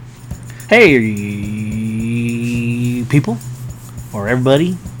Hey, people, or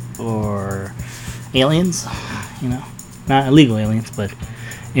everybody, or aliens, not illegal aliens, but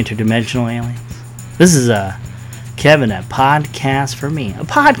interdimensional aliens. This is Kevin at Podcast for Me, a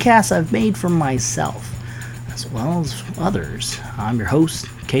podcast I've made for myself, as well as others. I'm your host,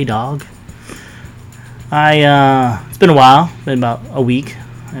 K-Dog. It's been a while, been about a week.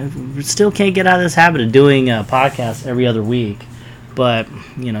 I still can't get out of this habit of doing a podcast every other week. But,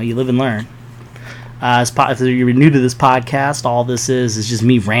 you live and learn. If you're new to this podcast, all this is just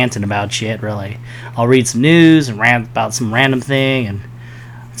me ranting about shit, really. I'll read some news and rant about some random thing, and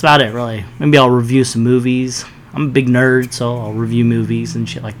that's about it, really. Maybe I'll review some movies. I'm a big nerd, so I'll review movies and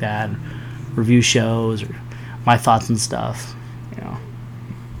shit like that, and review shows, or my thoughts and stuff,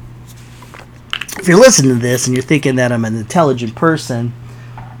 If you're listening to this and you're thinking that I'm an intelligent person,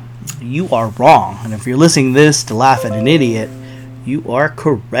 you are wrong. And if you're listening to this to laugh at an idiot, you are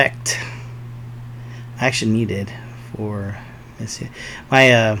correct. I actually needed for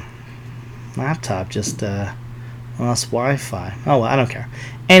my laptop just lost Wi-Fi. Oh well, I don't care.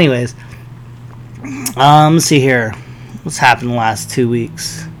 Anyways, let's see here. What's happened the last 2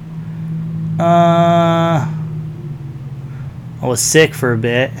 weeks? I was sick for a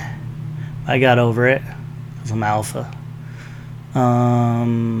bit. I got over it because I'm alpha.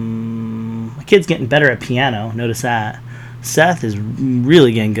 My kid's getting better at piano. Notice that. Seth is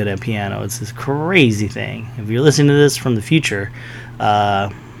really getting good at piano. It's this crazy thing. If you're listening to this from the future,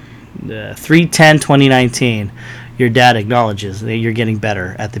 3/10/2019, your dad acknowledges that you're getting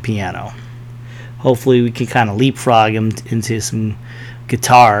better at the piano. Hopefully we can kind of leapfrog him into some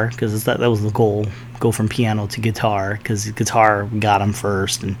guitar, because that was the goal. Go from piano to guitar, because guitar got him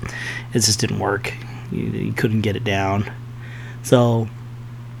first, and it just didn't work. You couldn't get it down. So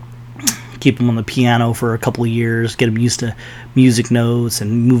keep him on the piano for a couple of years, get him used to music notes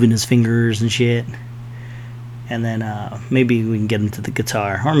and moving his fingers and shit. And then maybe we can get him to the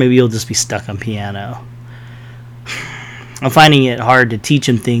guitar. Or maybe he'll just be stuck on piano. I'm finding it hard to teach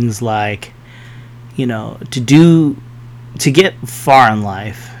him things like, to get far in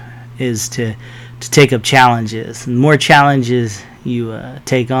life is to take up challenges. And the more challenges you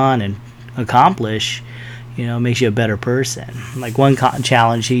take on and accomplish, makes you a better person. Like one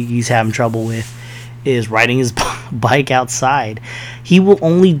challenge he's having trouble with is riding his bike outside. He will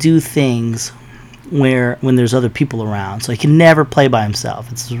only do things when there's other people around. So he can never play by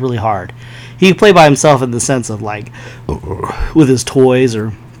himself. It's really hard. He can play by himself in the sense of like with his toys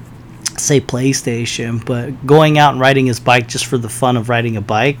or say PlayStation, but going out and riding his bike just for the fun of riding a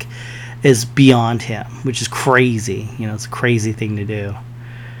bike is beyond him, which is crazy. It's a crazy thing to do.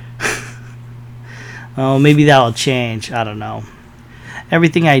 Oh, maybe that'll change. I don't know.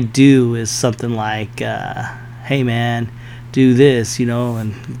 Everything I do is something like, hey man, do this,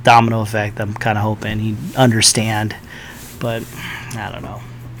 and domino effect. I'm kind of hoping he'd understand. But, I don't know.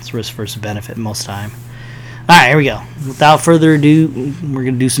 It's risk versus benefit most time. Alright, here we go. Without further ado, we're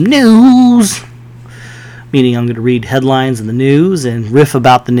going to do some news. Meaning I'm going to read headlines in the news and riff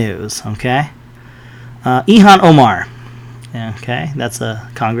about the news, okay? Ilhan Omar. Okay, that's a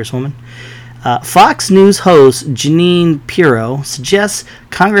congresswoman. Fox News host Jeanine Pirro suggests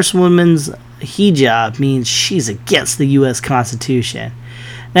Congresswoman's hijab means she's against the U.S. Constitution.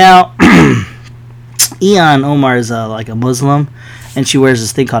 Now, Ilhan Omar is like a Muslim, and she wears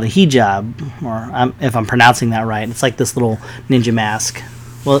this thing called a hijab, or if I'm pronouncing that right, it's like this little ninja mask.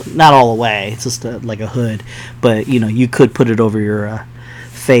 Well, not all the way, it's just like a hood, but you could put it over your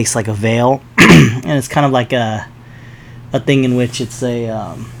face like a veil, and it's kind of like a thing in which it's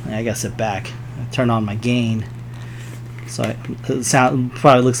I gotta sit back, turn on my gain, so it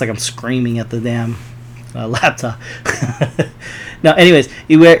probably looks like I'm screaming at the damn laptop. No, anyways,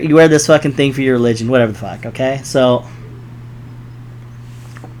 you wear this fucking thing for your religion, whatever the fuck, okay? So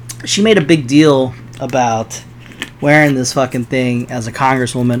she made a big deal about wearing this fucking thing as a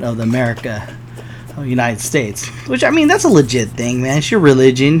congresswoman of the United States, which, I mean, that's a legit thing, man. It's your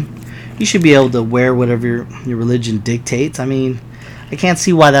religion. You should be able to wear whatever your religion dictates. I mean, I can't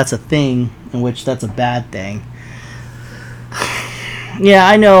see why that's a thing in which that's a bad thing. Yeah,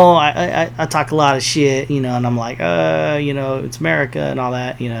 I know I talk a lot of shit, and I'm like, it's America and all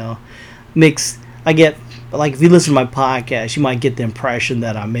that, I get, like, if you listen to my podcast, you might get the impression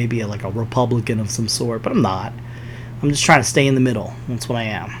that I'm maybe like a Republican of some sort, but I'm not. I'm just trying to stay in the middle. That's what I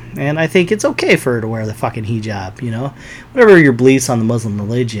am. And I think it's okay for her to wear the fucking hijab, Whatever your beliefs on the Muslim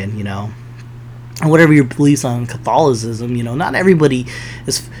religion, and whatever your beliefs on Catholicism, not everybody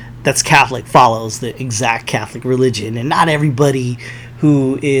that's Catholic follows the exact Catholic religion. And not everybody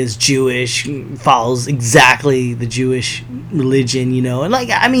who is Jewish, follows exactly the Jewish religion, you know. And like,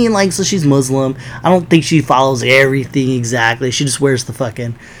 I mean, like, so she's Muslim. I don't think she follows everything exactly. She just wears the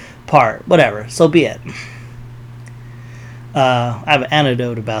fucking part. Whatever. So be it. I have an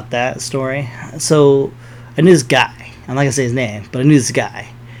anecdote about that story. So I knew this guy. I'm not gonna say his name, but I knew this guy.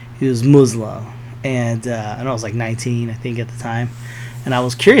 He was Muslim, and I was like 19, I think, at the time. And I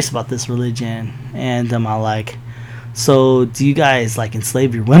was curious about this religion, and I'm all like, so do you guys like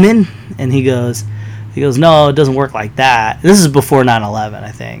enslave your women? And he goes, no, it doesn't work like that. This is before 9/11,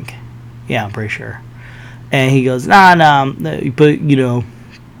 I think. Yeah, I'm pretty sure. And he goes, nah, but you know,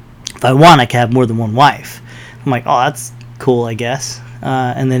 if I want, I can have more than one wife. I'm like, oh, that's cool, I guess.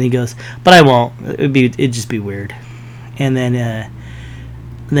 And then he goes, but I won't. It'd just be weird. And then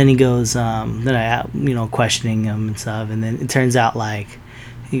he goes, then I, you know, questioning him and stuff. And then it turns out, like,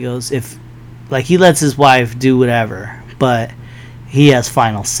 he goes, if, like, he lets his wife do whatever, but he has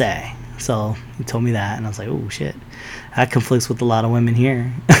final say. So he told me that, and I was like, oh shit, that conflicts with a lot of women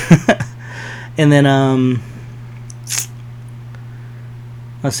here. And then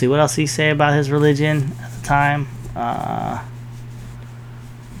let's see, what else did he say about his religion at the time? I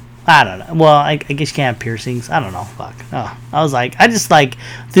don't know. Well, I guess you can't have piercings. I don't know. Fuck. Oh, I was like, I just like,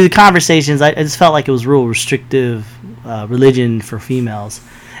 through the conversations, I just felt like it was real restrictive religion for females.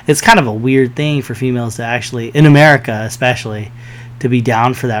 It's kind of a weird thing for females to actually, in America especially, to be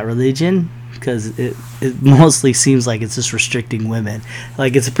down for that religion, because it mostly seems like it's just restricting women.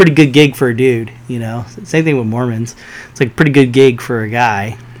 Like, it's a pretty good gig for a dude, you know. Same thing with Mormons. It's like a pretty good gig for a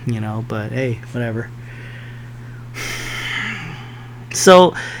guy, you know, but hey, whatever.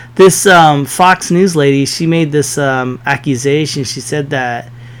 So this Fox News lady, she made this accusation. She said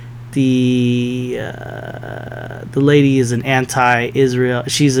that the lady is an anti-Israel.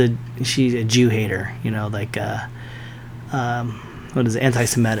 She's a Jew hater, you know, like what is it,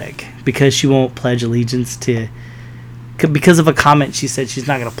 anti-Semitic, because she won't pledge allegiance to, because of a comment she said she's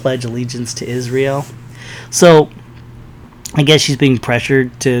not going to pledge allegiance to Israel. So I guess she's being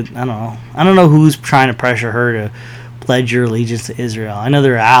pressured to, I don't know who's trying to pressure her to pledge your allegiance to Israel. I know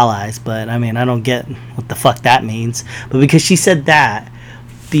they're allies, but I mean, I don't get what the fuck that means. But because she said that,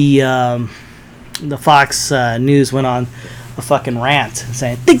 the Fox News went on a fucking rant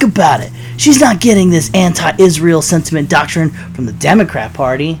saying, think about it, she's not getting this anti-Israel sentiment doctrine from the Democrat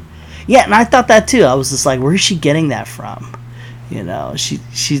Party. Yeah, and I thought that too. I was just like, where is she getting that from? You know, she's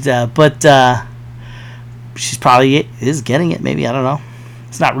she's probably is getting it, maybe, I don't know.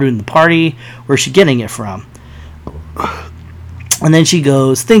 It's not rooting the party. Where's she getting it from? And then she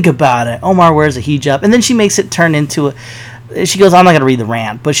goes, think about it, Omar wears a hijab. And then she makes it turn into she goes, I'm not going to read the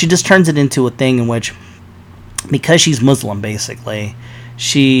rant, but she just turns it into a thing in which, because she's Muslim, basically,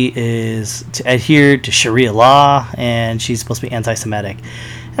 she is to adhere to Sharia law, and she's supposed to be anti-Semitic.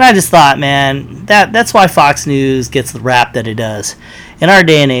 And I just thought, man, that's why Fox News gets the rap that it does. In our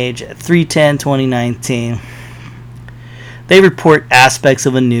day and age, at 3/10/2019, they report aspects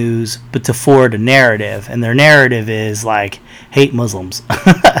of a news, but to forward a narrative, and their narrative is like, hate Muslims.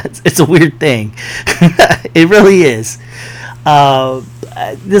 It's a weird thing. It really is.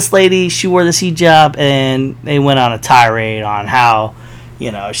 This lady, she wore this hijab, and they went on a tirade on how,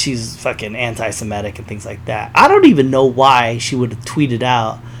 you know, she's fucking anti-Semitic and things like that. I don't even know why she would have tweeted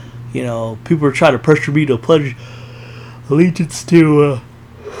out, you know, people are trying to pressure me to pledge allegiance to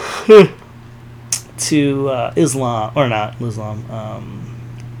Islam, or not Islam,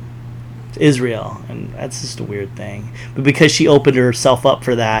 Israel, and that's just a weird thing. But because she opened herself up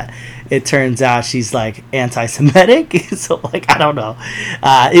for that, it turns out she's like anti-Semitic. So like, I don't know.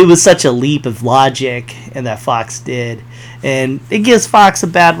 It was such a leap of logic, and that Fox did, and it gives Fox a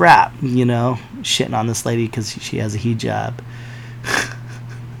bad rap, you know, shitting on this lady because she has a hijab.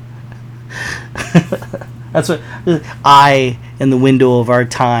 That's what in the window of our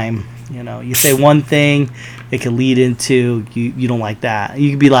time. You know, you say one thing, it can lead into you don't like that. You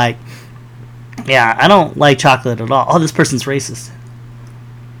could be like, yeah, I don't like chocolate at all. Oh, this person's racist.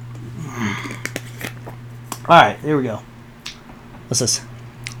 Alright, here we go. What's this?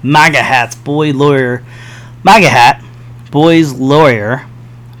 MAGA hats, boy's lawyer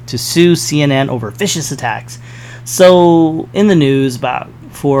to sue CNN over vicious attacks. So, in the news about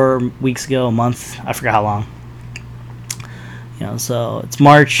 4 weeks ago, a month, I forgot how long. You know, so it's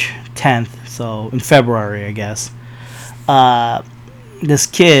March 10th, so in February, I guess. This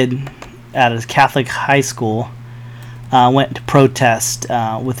kid at a Catholic high school went to protest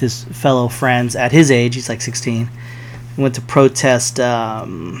with his fellow friends at his age. He's like 16. He went to protest.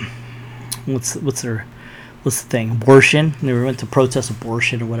 What's the thing? Abortion. They went to protest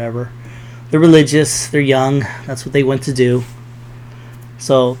abortion or whatever. They're religious. They're young. That's what they went to do.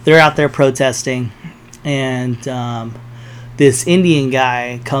 So they're out there protesting, and this Indian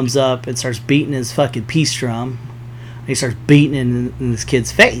guy comes up and starts beating his fucking peace drum. He starts beating it in this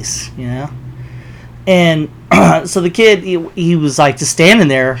kid's face, you know? And so the kid, he was like just standing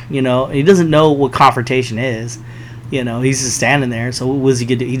there, you know, and he doesn't know what confrontation is, you know, he's just standing there. So what was he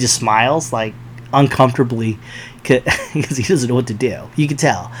gonna do? He just smiles, like, uncomfortably, because he doesn't know what to do. You can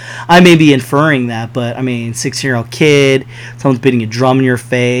tell. I may be inferring that, but I mean, 16-year-old kid, someone's beating a drum in your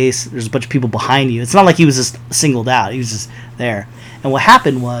face, there's a bunch of people behind you. It's not like he was just singled out, he was just there. And what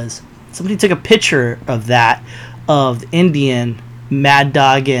happened was, somebody took a picture of that, of the Indian mad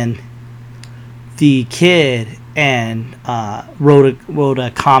dogging the kid, and wrote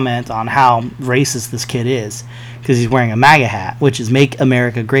a comment on how racist this kid is because he's wearing a MAGA hat, which is Make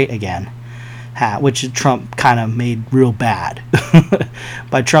America Great Again hat, which Trump kind of made real bad.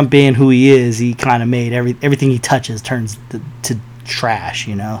 By Trump being who he is, he kind of made everything he touches turns to trash,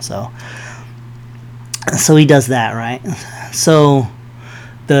 you know. So he does that, right? So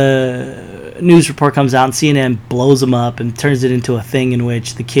the news report comes out and CNN blows him up and turns it into a thing in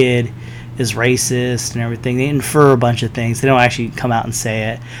which the kid is racist and everything. They infer a bunch of things. They don't actually come out and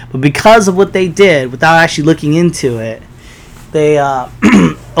say it. But because of what they did, without actually looking into it, they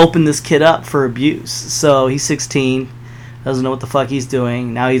opened this kid up for abuse. So he's 16, doesn't know what the fuck he's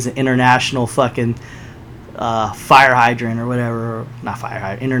doing. Now he's an international fucking fire hydrant or whatever. Not fire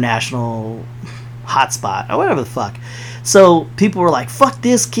hydrant, international hotspot or whatever the fuck. So people were like, fuck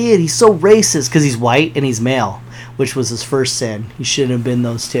this kid, he's so racist, because he's white and he's male, which was his first sin. He shouldn't have been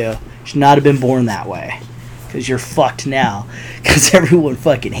those two. He should not have been born that way, because you're fucked now, because everyone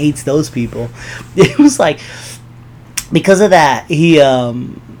fucking hates those people. It was like, because of that, he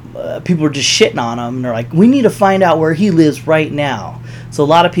people were just shitting on him, and they're like, we need to find out where he lives right now. So a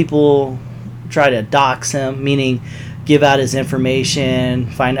lot of people try to dox him, meaning give out his information,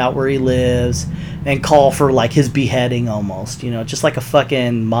 find out where he lives, and call for like his beheading almost, you know, just like a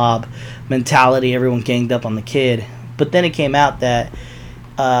fucking mob mentality. Everyone ganged up on the kid. But then it came out that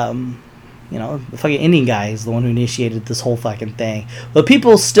you know, the fucking Indian guy is the one who initiated this whole fucking thing. But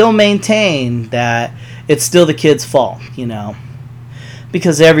people still maintain that it's still the kid's fault, you know,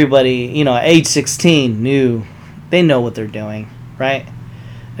 because everybody, you know, at age 16 they know what they're doing, right?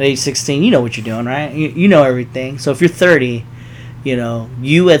 At age 16, you know what you're doing, right? You know everything. So if you're 30, you know,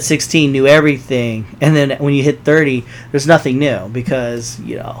 you at 16 knew everything, and then when you hit 30, there's nothing new, because,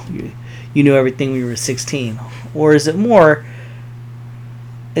 you know, you knew everything when you were 16. Or is it more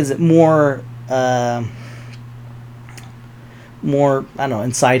I don't know,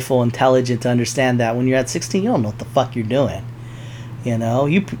 insightful, intelligent to understand that when you're at 16, you don't know what the fuck you're doing. You know,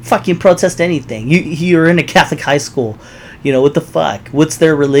 you fucking protest anything. You're in a Catholic high school. You know, what the fuck? What's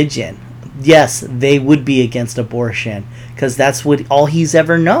their religion? Yes, they would be against abortion, because that's what all he's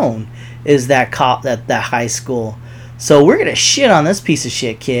ever known is that that high school. So we're gonna shit on this piece of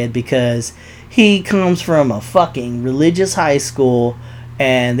shit kid because he comes from a fucking religious high school,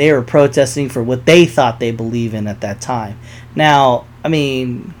 and they were protesting for what they thought they believe in at that time. Now, I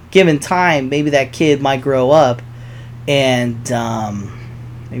mean, given time, maybe that kid might grow up and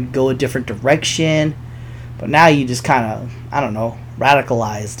maybe go a different direction. But now you just kind of, I don't know,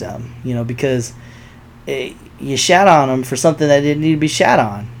 radicalized him, you know, because you shat on him for something that didn't need to be shat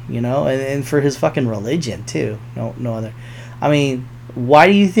on, you know, and for his fucking religion, too. No other. I mean, why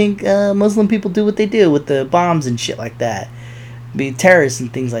do you think Muslim people do what they do with the bombs and shit like that? Be terrorists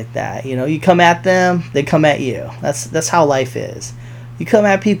and things like that, you know? You come at them, they come at you. That's how life is. You come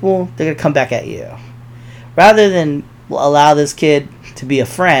at people, they're going to come back at you. Rather than allow this kid to be a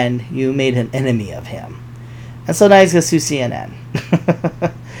friend, you made an enemy of him. And so now he's going to sue CNN.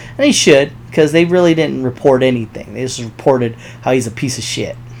 And he should, because they really didn't report anything. They just reported how he's a piece of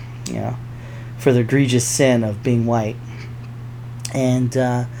shit, you know, for the egregious sin of being white. And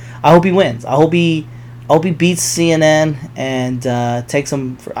I hope he wins. I hope he beats CNN and takes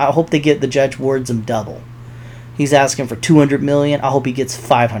them. I hope they get the judge awards him double. He's asking for $200 million. I hope he gets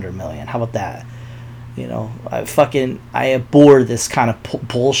 $500 million. How about that? You know, I abhor this kind of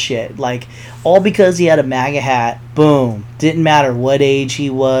bullshit. Like, all because he had a MAGA hat, boom. Didn't matter what age he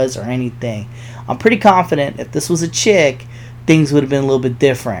was or anything. I'm pretty confident if this was a chick, things would have been a little bit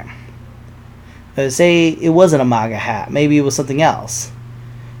different. Say it wasn't a MAGA hat. Maybe it was something else.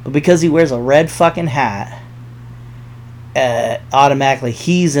 But because he wears a red fucking hat, automatically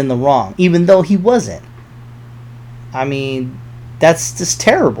he's in the wrong. Even though he wasn't. I mean, that's just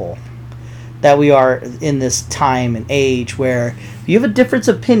terrible. That we are in this time and age where if you have a difference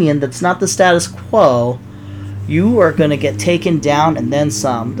of opinion that's not the status quo, you are going to get taken down and then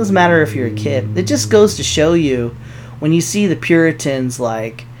some. It doesn't matter if you're a kid. It just goes to show you when you see the Puritans,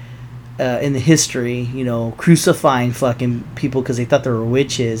 like, in the history, crucifying fucking people because they thought they were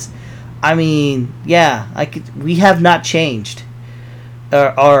witches. I mean, yeah, we have not changed.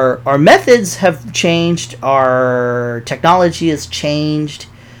 Our methods have changed. Our technology has changed,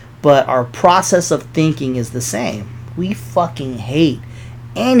 but our process of thinking is the same. We fucking hate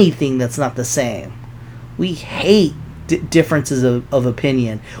anything that's not the same. We hate differences of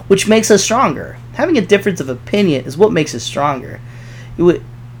opinion, which makes us stronger. Having a difference of opinion is what makes us stronger.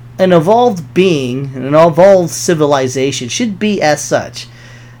 An evolved being, an evolved civilization should be as such.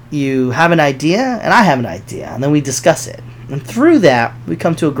 You have an idea, and I have an idea, and then we discuss it. And through that, we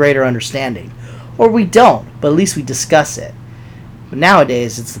come to a greater understanding. Or we don't, but at least we discuss it. But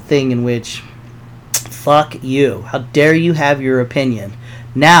nowadays, it's the thing in which, fuck you. How dare you have your opinion?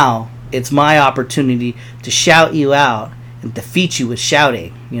 Now, it's my opportunity to shout you out and defeat you with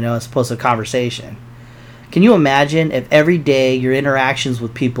shouting, as opposed to a conversation. Can you imagine if every day your interactions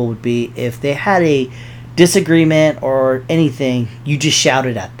with people would be, if they had a disagreement or anything, you just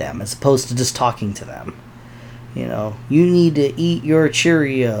shouted at them as opposed to just talking to them? You need to eat your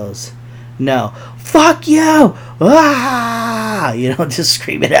Cheerios. No. Fuck you! Ah! Just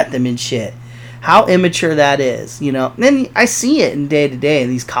screaming at them and shit. How immature that is, And then I see it in day to day in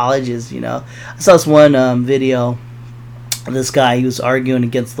these colleges, I saw this one video of this guy, he was arguing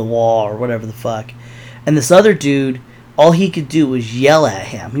against the wall or whatever the fuck. And this other dude, all he could do was yell at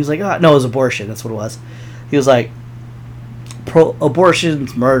him. He was like, oh, no, it was abortion. That's what it was. He was like,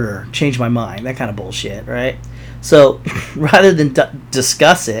 abortion's murder. Change my mind. That kind of bullshit, right? So rather than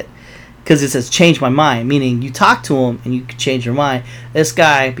discuss it, because it says change my mind, meaning you talk to him and you can change your mind. This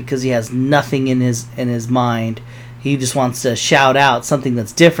guy, because he has nothing in his mind, he just wants to shout out something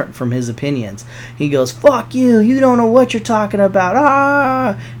that's different from his opinions. He goes, fuck you, you don't know what you're talking about.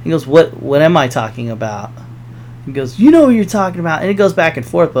 Ah! He goes, what am I talking about? He goes, you know what you're talking about. And it goes back and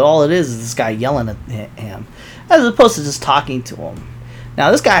forth, but all it is this guy yelling at him, as opposed to just talking to him. Now,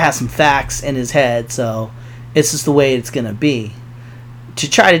 this guy has some facts in his head, so it's just the way it's going to be. To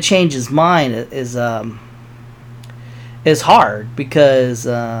try to change his mind is hard, because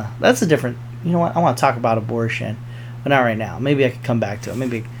that's a different... You know what? I want to talk about abortion. But not right now. Maybe I could come back to it.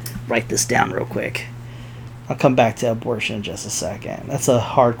 Maybe write this down real quick. I'll come back to abortion in just a second. That's a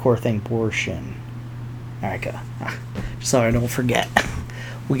hardcore thing. Abortion. Alright, go. Sorry, I don't forget.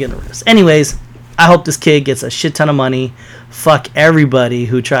 We'll get into this. Anyways, I hope this kid gets a shit ton of money. Fuck everybody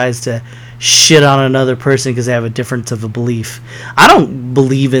who tries to shit on another person because they have a difference of a belief. I don't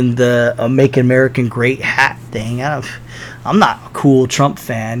believe in the Make American Great hat thing. I'm not a cool Trump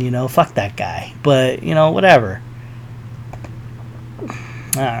fan, Fuck that guy. But, whatever.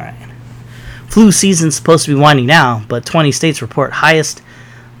 Alright. Flu season's supposed to be winding down, but 20 states report highest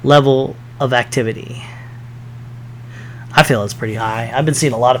level of activity. I feel it's pretty high. I've been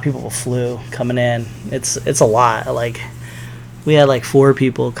seeing a lot of people with flu coming in. It's a lot. We had 4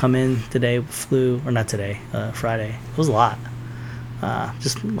 people come in today with flu, or not today, Friday. It was a lot.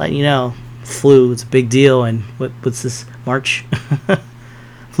 Just letting you know, flu, it's a big deal. And what's this, March?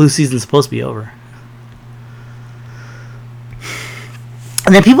 Flu season's supposed to be over.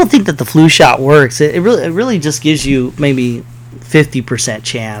 And then people think that the flu shot works. It really just gives you maybe 50%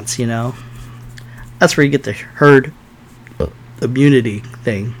 chance, That's where you get the herd immunity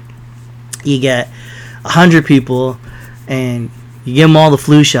thing. You get 100 people and you give them all the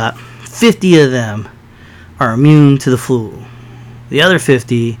flu shot. 50 of them are immune to the flu. The other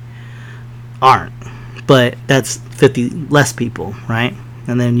 50 aren't. But that's 50 less people, right?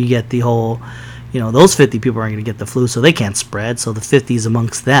 And then you get the whole... those 50 people aren't going to get the flu, so they can't spread. So the 50 is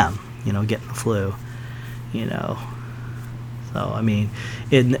amongst them, getting the flu. So, I mean,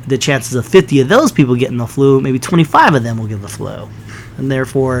 in the chances of 50 of those people getting the flu, maybe 25 of them will get the flu. And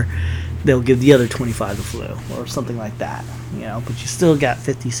therefore, they'll give the other 25 the flu, or something like that. But you still got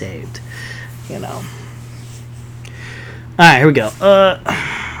 50 saved, Alright, here we go.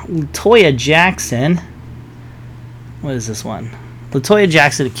 LaToya Jackson. What is this one? LaToya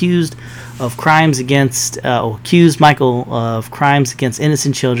Jackson accused Michael of crimes against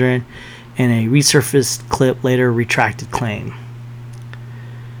innocent children in a resurfaced clip, later retracted claim.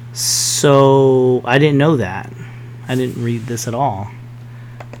 So, I didn't know that. I didn't read this at all.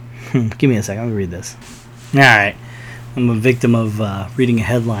 Give me a second, let me read this. Alright. I'm a victim of reading a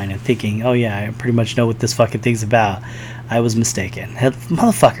headline and thinking, oh yeah, I pretty much know what this fucking thing's about. I was mistaken.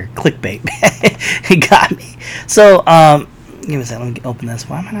 Motherfucker, clickbait. It got me. So, give me a second, let me open this.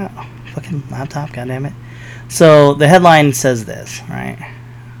 Why am I not... fucking laptop, goddammit. So the headline says this, right?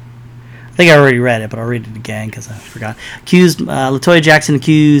 I think I already read it, but I'll read it again because I forgot. LaToya Jackson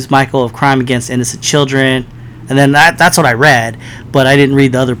accused Michael of crime against innocent children. And then that's what I read, but I didn't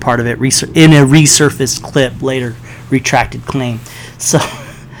read the other part of it in a resurfaced clip later, retracted claim. So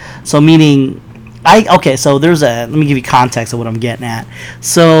meaning, so let me give you context of what I'm getting at.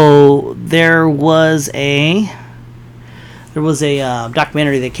 So there was a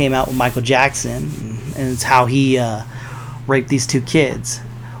documentary that came out with Michael Jackson, and it's how he raped these two kids.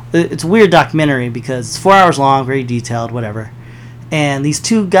 It's a weird documentary because it's 4 hours long, very detailed, whatever. And these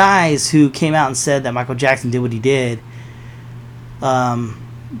two guys who came out and said that Michael Jackson did what he did, when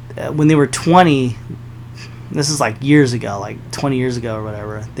they were 20, this is like years ago, like 20 years ago or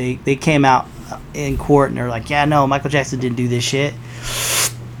whatever, they came out in court and they were like, yeah, no, Michael Jackson didn't do this shit.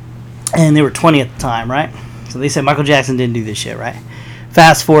 And they were 20 at the time, right? So they said Michael Jackson didn't do this shit, right?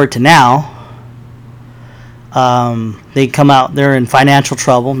 Fast forward to now, they come out, they're in financial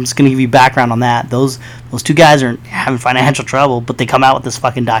trouble. I'm just going to give you background on that. Those two guys are having financial trouble, but they come out with this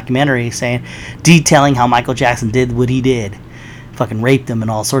fucking documentary detailing how Michael Jackson did what he did. Fucking raped them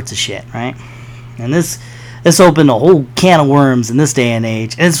and all sorts of shit, right? And this opened a whole can of worms in this day and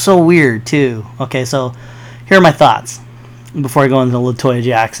age. And it's so weird, too. Okay, so here are my thoughts before I go into LaToya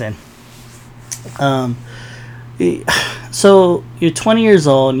Jackson. So you're 20 years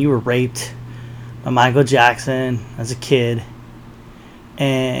old and you were raped by Michael Jackson as a kid,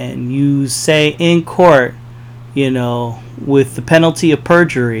 and you say in court, with the penalty of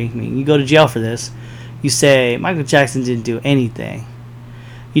perjury, I mean, you go to jail for this, you say Michael Jackson didn't do anything.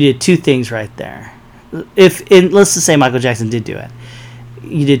 You did two things right there. Let's just say Michael Jackson did do it.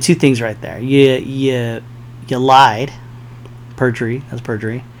 You did two things right there. You lied, perjury, that's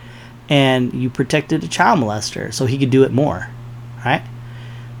perjury, and you protected a child molester so he could do it more, right?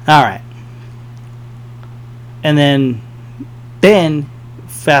 All right. And then,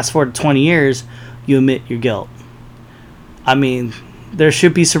 fast forward to 20 years, you admit your guilt. I mean, there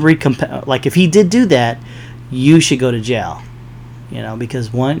should be some recompense. Like, if he did do that, you should go to jail.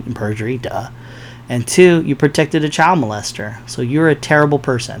 Because one, perjury, duh. And two, you protected a child molester. So you're a terrible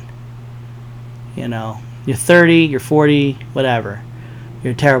person. You're 30, you're 40, whatever.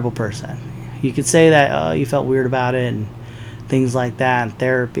 You're a terrible person. You could say that, you felt weird about it and things like that in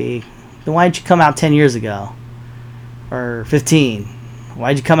therapy. Then why did you come out 10 years ago? Or 15?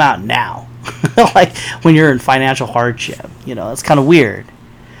 Why'd you come out now? Like, when you're in financial hardship. It's kind of weird.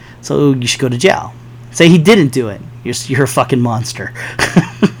 So you should go to jail. Say he didn't do it. You're a fucking monster.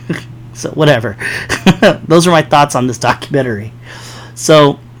 So, whatever. Those are my thoughts on this documentary.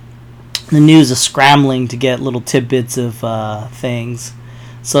 So, the news is scrambling to get little tidbits of things.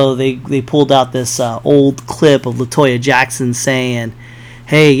 So, they pulled out this old clip of LaToya Jackson saying,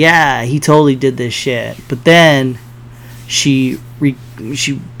 hey, yeah, he totally did this shit. But then she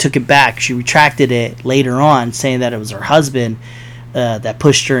took it back. She retracted it later on, saying that it was her husband that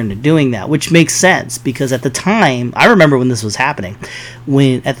pushed her into doing that, which makes sense because at the time, I remember when this was happening,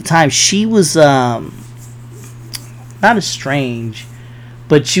 at the time she was not estranged,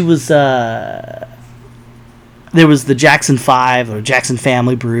 but she was there was the Jackson 5 or Jackson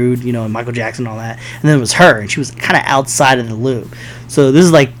family brood, and Michael Jackson and all that, and then it was her, and she was kind of outside of the loop. So this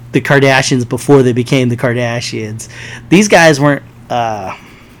is like the Kardashians before they became the Kardashians. These guys weren't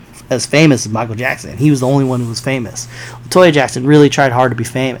as famous as Michael Jackson. He was the only one who was famous. LaToya Jackson really tried hard to be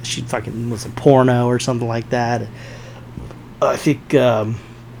famous. She fucking was in porno or something like that. I think and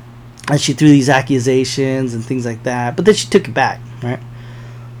she threw these accusations and things like that, but then she took it back, right?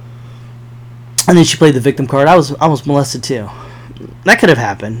 And then she played the victim card. I was molested too. That could have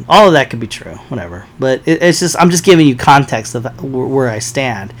happened. All of that could be true. Whatever. But it's just, I'm just giving you context of where I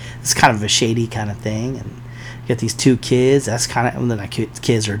stand. It's kind of a shady kind of thing. And you get these two kids. That's kind of, well,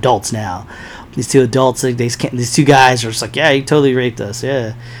 kids are adults now. These two adults, these two guys are just like, yeah, you totally raped us.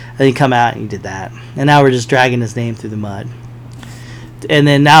 Yeah. And then you come out and you did that. And now we're just dragging his name through the mud. And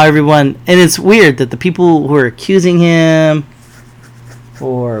then now everyone, and it's weird that the people who are accusing him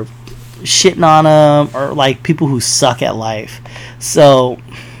or shitting on him are like people who suck at life. So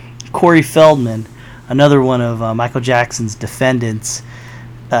Corey Feldman, another one of Michael Jackson's defendants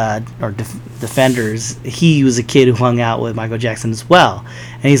defenders, he was a kid who hung out with Michael Jackson as well,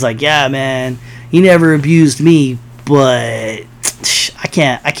 and he's like, yeah, man, he never abused me, but I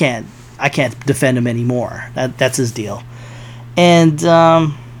can't defend him anymore. That's his deal. And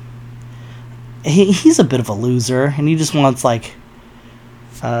he's a bit of a loser, and he just wants like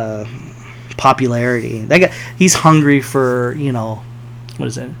popularity. That guy, he's hungry for, what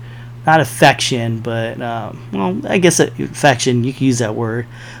is it? Not affection, but well, I guess affection, you can use that word,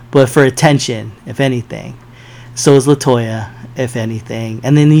 but for attention, if anything. So is LaToya, if anything,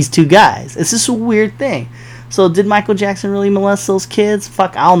 and then these two guys. It's just a weird thing. So did Michael Jackson really molest those kids?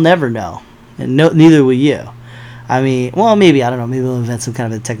 Fuck, I'll never know, and neither will you. I mean, well, maybe, I don't know, maybe we'll invent some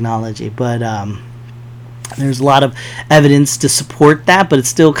kind of a technology, but there's a lot of evidence to support that, but it's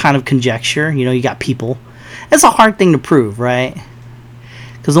still kind of conjecture. You know, you got people. It's a hard thing to prove, right?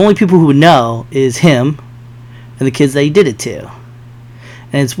 Because the only people who would know is him and the kids that he did it to.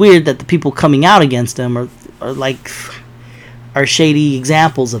 And it's weird that the people coming out against him are shady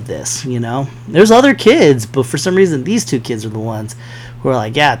examples of this, you know? There's other kids, but for some reason these two kids are the ones who are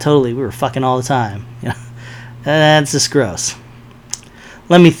like, yeah, totally, we were fucking all the time. You know? That's just gross.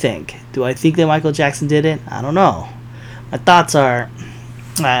 Let me think. Do I think that Michael Jackson did it? I don't know. My thoughts are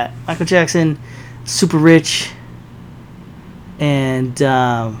Michael Jackson, super rich, and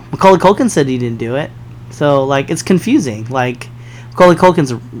Macaulay Culkin said he didn't do it. So, like, it's confusing. Like, Macaulay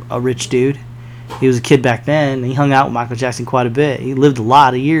Culkin's a rich dude. He was a kid back then, and he hung out with Michael Jackson quite a bit. He lived a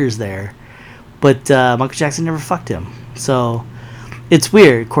lot of years there. But Michael Jackson never fucked him. So, it's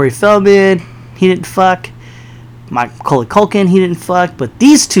weird. Corey Feldman, he didn't fuck. Macaulay Culkin, he didn't fuck. But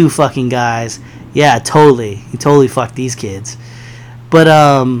these two fucking guys, yeah, totally. He totally fucked these kids. But,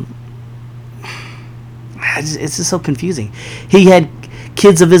 it's just so confusing. He had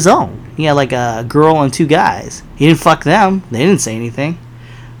kids of his own. He had like a girl and two guys. He didn't fuck them. They didn't say anything.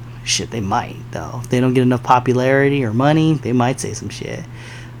 Shit, they might, though. If they don't get enough popularity or money, they might say some shit.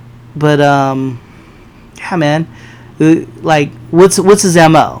 But, yeah, man. Like, what's his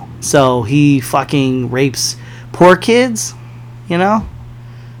MO? So he fucking rapes poor kids, you know?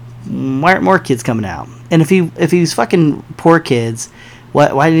 Why aren't more kids coming out? And if he was fucking poor kids,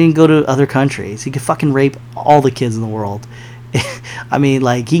 why didn't he go to other countries? He could fucking rape all the kids in the world. I mean,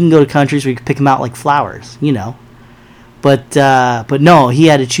 like, he can go to countries where you can pick them out like flowers, you know? But no, he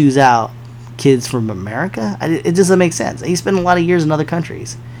had to choose out kids from America. It doesn't make sense. He spent a lot of years in other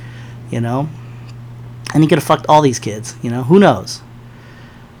countries, you know? And he could have fucked all these kids, you know? Who knows?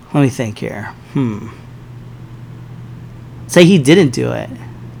 Let me think here. Say he didn't do it.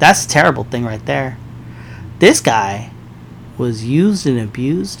 That's a terrible thing right there. This guy was used and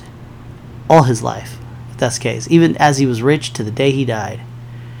abused all his life, if that's the case. Even as he was rich to the day he died.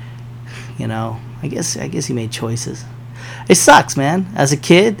 You know? I guess he made choices. It sucks, man. As a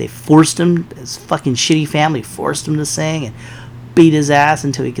kid, they forced him, his fucking shitty family forced him to sing and beat his ass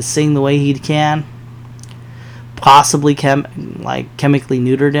until he could sing the way he can. Possibly chemically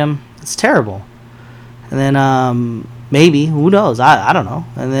neutered him. It's terrible. And then maybe, who knows? I don't know.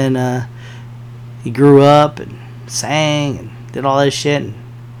 And then he grew up and sang and did all that shit. And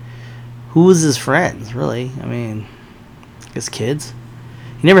who was his friends, really? I mean, I guess kids.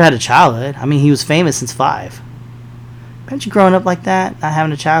 He never had a childhood. I mean, he was famous since 5. Imagine growing up like that, not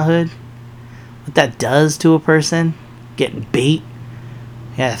having a childhood. What that does to a person. Getting beat.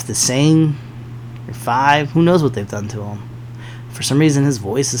 You have to sing. You're 5. Who knows what they've done to him. For some reason, his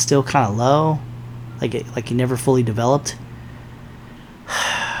voice is still kind of low. Like he never fully developed.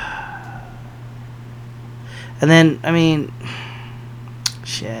 And then, I mean,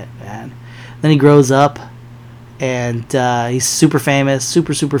 shit, man. Then he grows up, and he's super famous,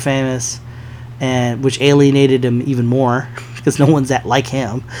 super famous, and which alienated him even more because no one's like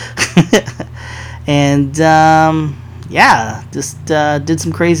him. And yeah, just did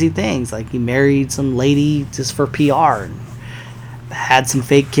some crazy things. Like he married some lady just for PR and had some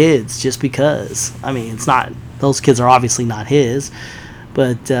fake kids just because. I mean, it's not, those kids are obviously not his,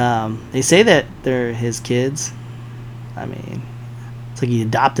 but they say that they're his kids. I mean, it's like he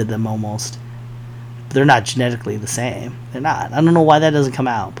adopted them almost. But they're not genetically the same. They're not. I don't know why that doesn't come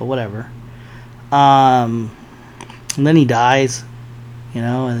out, but whatever. And then he dies, you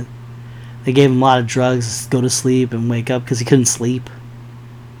know, and they gave him a lot of drugs to go to sleep and wake up because he couldn't sleep,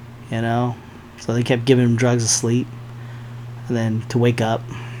 you know. So they kept giving him drugs to sleep and then to wake up.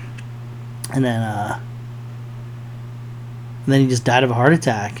 And then he just died of a heart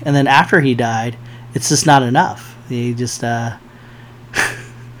attack. And then after he died, it's just not enough. He just, you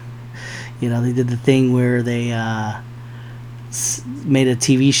know, they did the thing where they made a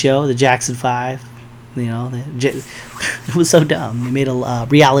TV show, the Jackson 5. You know, it was so dumb. They made a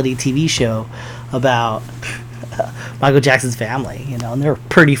reality TV show about Michael Jackson's family, you know, and they're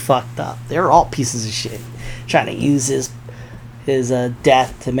pretty fucked up. They're all pieces of shit, trying to use his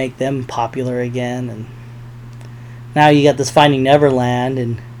death to make them popular again. And now you got this Finding Neverland,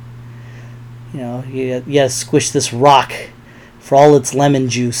 and you know, you gotta squish this rock for all its lemon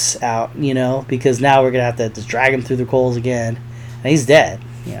juice out, you know, because now we're gonna have to just drag him through the coals again, and he's dead,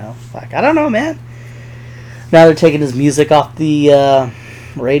 you know. Like, I don't know, man. Now they're taking his music off the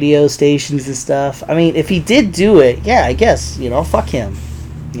radio stations and stuff. I mean, if he did do it, yeah, I guess, you know, fuck him,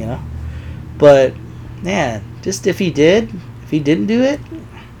 you know. But man, just if he didn't do it,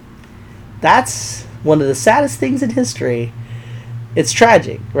 that's one of the saddest things in history. It's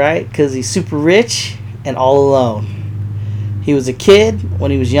tragic, right? Because he's super rich and all alone. He was a kid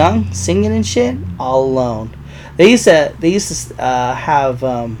when he was young, singing and shit, all alone. They used to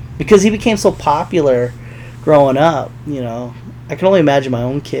have because he became so popular growing up. I can only imagine my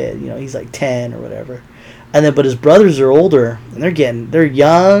own kid. He's like 10 or whatever, and then but his brothers are older and they're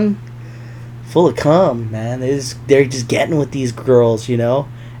young, full of cum, man. They're just getting with these girls, and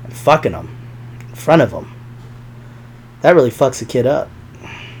fucking them in front of them. That really fucks a kid up,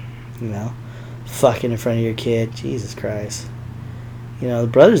 fucking in front of your kid. Jesus Christ. The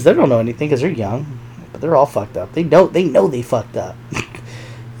brothers, they don't know anything because they're young, but they're all fucked up. They know they fucked up.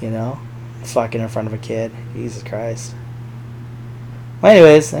 Fucking in front of a kid. Jesus Christ. Well,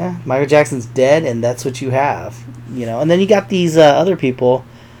 anyways, Michael Jackson's dead, and that's what you have. And then you got these other people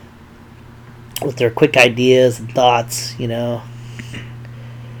with their quick ideas and thoughts. They're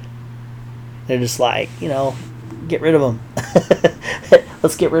just like, get rid of him.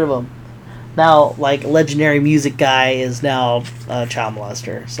 Let's get rid of him. Now, like, legendary music guy is now a child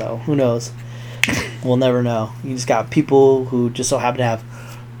molester, so who knows? We'll never know. You just got people who just so happen to have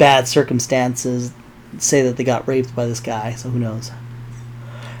bad circumstances say that they got raped by this guy, so who knows?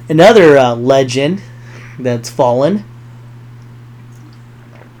 Another legend that's fallen,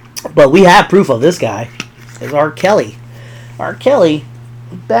 but we have proof of this guy, is R. Kelly. R. Kelly,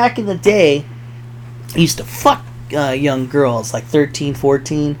 back in the day, used to fuck young girls, like 13,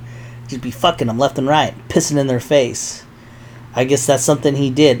 14, just be fucking them left and right, pissing in their face. I guess that's something he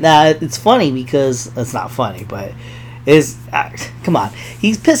did. Now, it's funny because, it's not funny, but come on.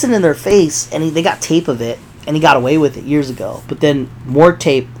 He's pissing in their face, and they got tape of it, and he got away with it years ago. But then more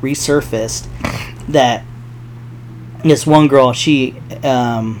tape resurfaced that this one girl, she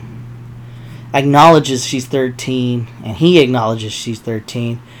acknowledges she's 13, and he acknowledges she's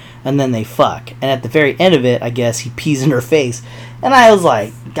 13, and then they fuck. And at the very end of it, I guess, he pees in her face. And I was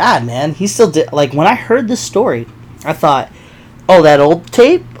like, God, man, he still did. Like, when I heard this story, I thought, oh, that old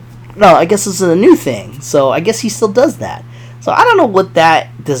tape? No, I guess this is a new thing. So I guess he still does that. So I don't know what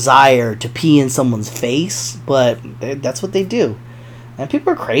that desire to pee in someone's face, but that's what they do. And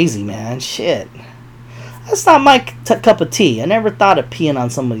people are crazy, man. Shit. That's not my cup of tea. I never thought of peeing on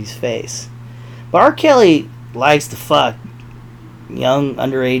somebody's face. But R. Kelly likes to fuck young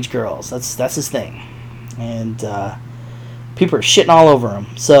underage girls. That's his thing. And people are shitting all over him.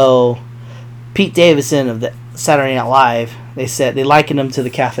 So Pete Davidson of the Saturday Night Live, they said they likened him to the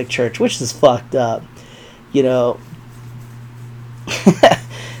Catholic Church, which is fucked up.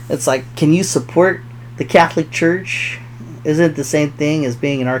 It's like, can you support the Catholic Church? Isn't it the same thing as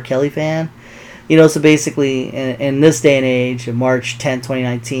being an R. Kelly fan? So basically, in this day and age, of March 10,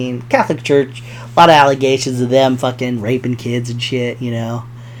 2019, Catholic Church, a lot of allegations of them fucking raping kids and shit,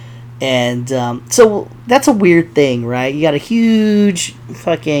 And so that's a weird thing, right? You got a huge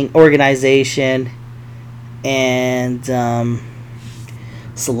fucking organization, and so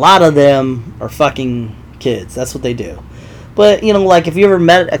a lot of them are fucking kids. That's what they do. But, like, if you ever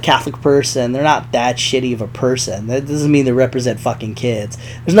met a Catholic person, they're not that shitty of a person. That doesn't mean they represent fucking kids.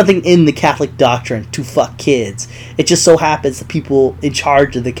 There's nothing in the Catholic doctrine to fuck kids. It just so happens the people in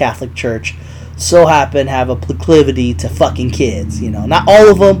charge of the Catholic Church so happen to have a proclivity to fucking kids. Not all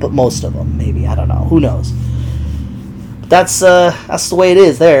of them, but most of them, maybe. I don't know. Who knows? But that's the way it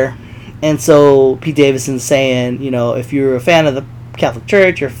is there. And so Pete Davidson's saying, if you're a fan of the Catholic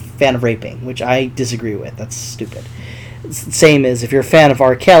Church, you're a fan of raping, which I disagree with. That's stupid. It's the same as if you're a fan of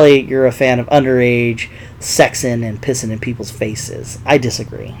R. Kelly, you're a fan of underage sexing and pissing in people's faces. I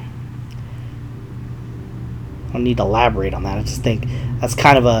disagree. I don't need to elaborate on that. I just think that's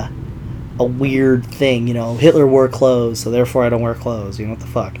kind of a weird thing. Hitler wore clothes, so therefore I don't wear clothes. What the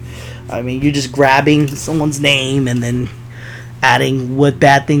fuck? I mean, you're just grabbing someone's name and then adding what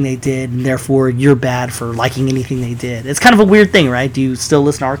bad thing they did, and therefore you're bad for liking anything they did. It's kind of a weird thing, right? Do you still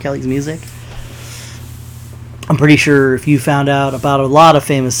listen to R. Kelly's music? I'm pretty sure if you found out about a lot of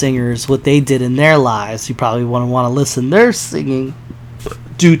famous singers, what they did in their lives, you probably wouldn't want to listen to their singing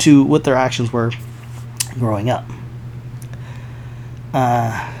due to what their actions were growing up.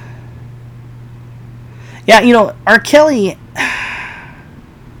 R. Kelly,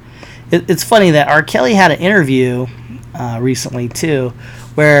 it's funny that R. Kelly had an interview recently, too,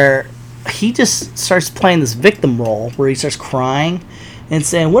 where he just starts playing this victim role, where he starts crying and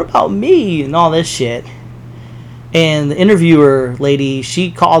saying, what about me, and all this shit. And the interviewer lady,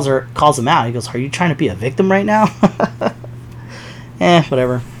 she calls him out. He goes, are you trying to be a victim right now?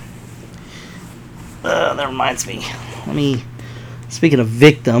 Whatever. That reminds me. Speaking of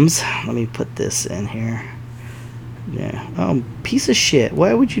victims, let me put this in here. Yeah. Oh, piece of shit.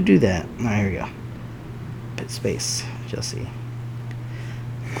 Why would you do that? Oh, here we go. space Jesse.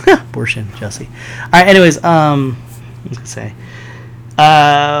 Abortion Jesse. All right. Anyways, what was I gonna say?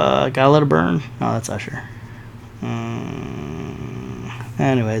 Gotta let it burn. Oh, that's Usher.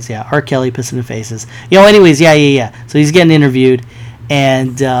 Anyways, yeah, R. Kelly pissing in faces. Anyways, yeah. So he's getting interviewed,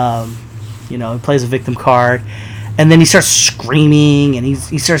 and he plays a victim card, and then he starts screaming, and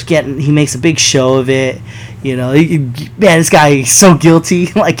he makes a big show of it. Man, this guy is so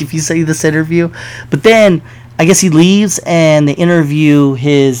guilty. Like, if you see this interview, but then I guess he leaves, and they interview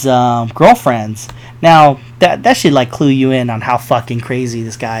his girlfriends. Now that should like clue you in on how fucking crazy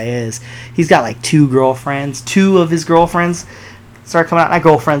this guy is. He's got like 2 girlfriends. 2 of his girlfriends start coming out. Not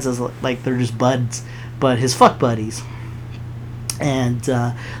girlfriends as like they're just buds, but his fuck buddies. And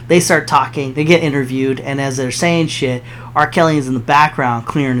they start talking. They get interviewed, and as they're saying shit, R. Kelly is in the background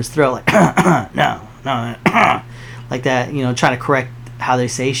clearing his throat, like no, like that. Trying to correct how they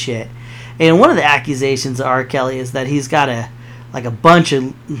say shit. And one of the accusations of R. Kelly is that he's got a bunch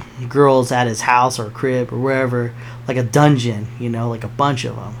of girls at his house or crib or wherever, like a dungeon, like a bunch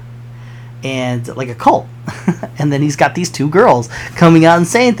of them, and like a cult. And then he's got these 2 girls coming out and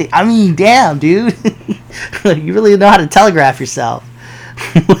saying things. I mean, damn, dude. You really know how to telegraph yourself.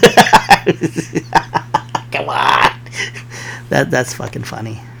 Come on. That's fucking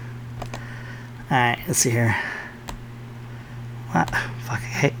funny. Alright, let's see here. What? Fuck, I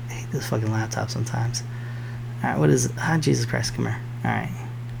hate this fucking laptop sometimes. Alright, what is it? Jesus Christ, come here. Alright.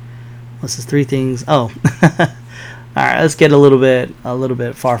 What's this 3 things? Oh. Alright, let's get a little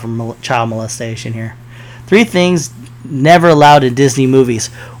bit far from child molestation here. 3 things never allowed in Disney movies.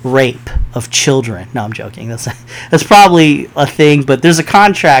 Rape of children. No, I'm joking. That's probably a thing, but there's a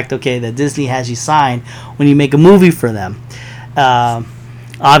contract, okay, that Disney has you sign when you make a movie for them.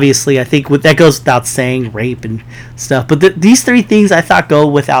 Obviously, I think that goes without saying, rape and stuff. But these 3 things I thought go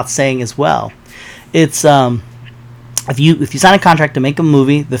without saying as well. It's if you sign a contract to make a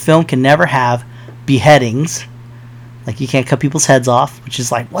movie, the film can never have beheadings. Like, you can't cut people's heads off, which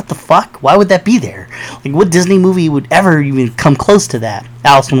is like, what the fuck? Why would that be there? Like, what Disney movie would ever even come close to that?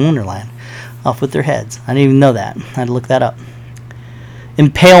 Alice in Wonderland. Off with their heads. I didn't even know that. I had to look that up.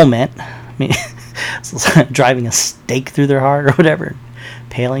 Impalement. I mean, driving a stake through their heart or whatever.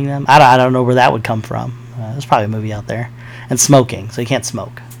 Impaling them. I don't know where that would come from. There's probably a movie out there. And smoking. So you can't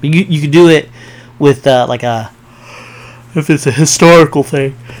smoke. But you could do it with, if it's a historical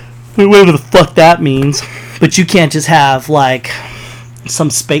thing. Whatever the fuck that means. But you can't just have, like, some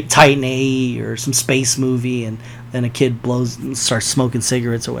Titan A or some space movie and then a kid starts smoking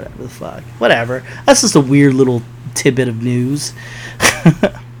cigarettes or whatever the fuck. Whatever. That's just a weird little tidbit of news.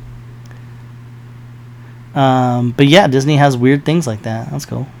 But yeah, Disney has weird things like that. That's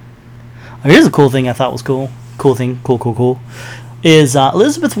cool. Oh, here's a cool thing I thought was cool. Cool. Is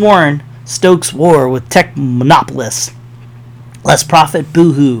Elizabeth Warren stokes war with tech monopolists. Less profit,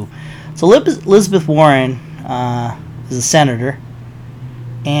 boo-hoo. So Elizabeth Warren is a senator,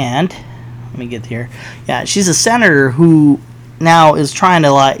 and let me get here. Yeah, she's a senator who now is trying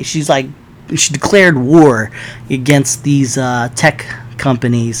to she declared war against these tech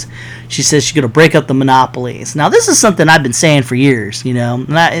companies. She says she's going to break up the monopolies. Now, this is something I've been saying for years, and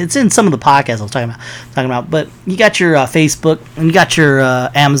it's in some of the podcasts I was talking about. But you got your Facebook, and you got your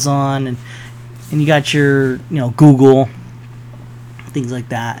Amazon, and you got your Google, things like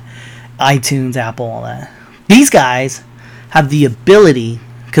that, iTunes, Apple, all that. These guys have the ability,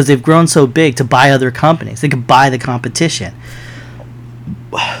 because they've grown so big, to buy other companies. They can buy the competition.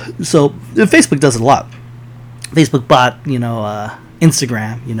 So Facebook does it a lot. Facebook bought,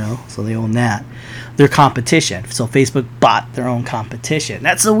 Instagram, so they own that. Their competition. So Facebook bought their own competition.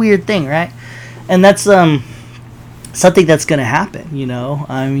 That's a weird thing, right? And that's something that's going to happen,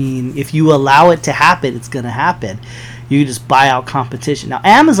 I mean, if you allow it to happen, it's going to happen. You just buy out competition. Now,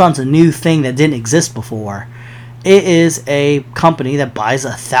 Amazon's a new thing that didn't exist before. It is a company that buys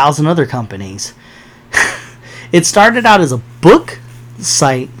 1,000 other companies. It started out as a book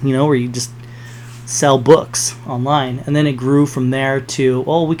site, where you just sell books online. And then it grew from there to,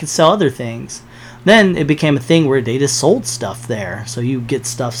 we could sell other things. Then it became a thing where they just sold stuff there. So you get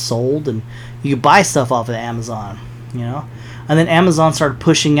stuff sold and you could buy stuff off of Amazon, And then Amazon started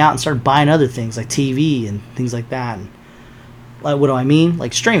pushing out and started buying other things like TV and things like that. And what do I mean?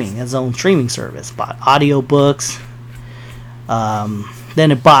 Like streaming. It has its own streaming service. Bought audiobooks.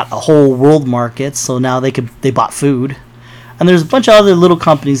 Then it bought a whole world market. So now they bought food. And there's a bunch of other little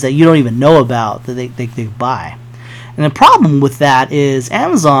companies that you don't even know about that they buy. And the problem with that is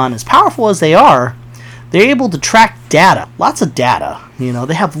Amazon, as powerful as they are, they're able to track data. Lots of data.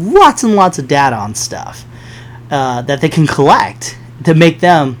 They have lots and lots of data on stuff that they can collect to make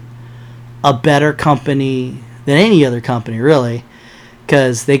them a better company than any other company, really,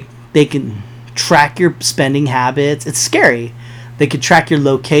 because they can track your spending habits. It's scary. They could track your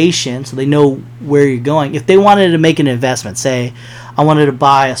location, so they know where you're going. If they wanted to make an investment, say, I wanted to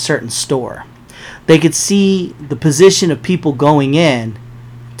buy a certain store, they could see the position of people going in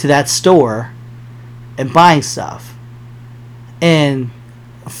to that store and buying stuff. And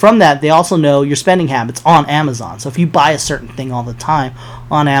from that, they also know your spending habits on Amazon. So if you buy a certain thing all the time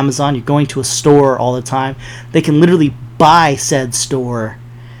on Amazon, you're going to a store all the time, they can literally buy said store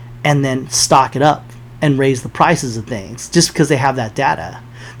and then stock it up and raise the prices of things just because they have that data.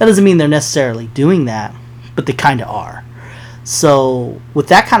 That doesn't mean they're necessarily doing that, but they kind of are. So with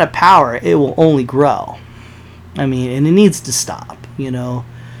that kind of power, it will only grow. I mean, and it needs to stop,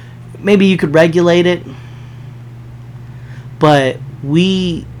 Maybe you could regulate it, but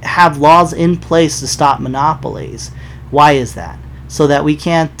we have laws in place to stop monopolies. Why is that? So that we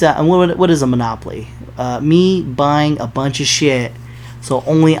can't... and what is a monopoly? Me buying a bunch of shit so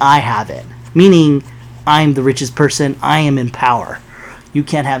only I have it. Meaning, I'm the richest person. I am in power. You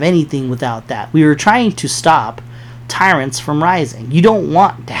can't have anything without that. We were trying to stop tyrants from rising. You don't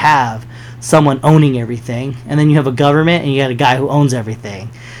want to have someone owning everything, and then you have a government, and you got a guy who owns everything.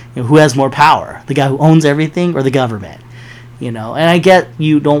 Who has more power? The guy who owns everything or the government? And I get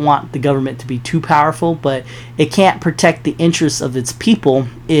you don't want the government to be too powerful, but it can't protect the interests of its people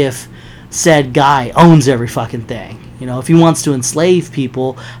if said guy owns every fucking thing. If he wants to enslave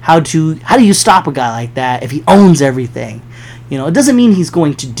people, how do you stop a guy like that if he owns everything? It doesn't mean he's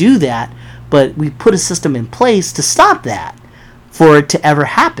going to do that, but we put a system in place to stop that for it to ever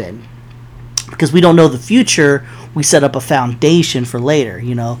happen. Because we don't know the future, we set up a foundation for later,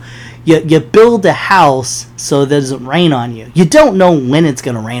 You build a house so that it doesn't rain on you. You don't know when it's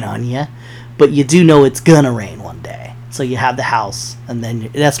going to rain on you, but you do know it's going to rain one day. So you have the house, and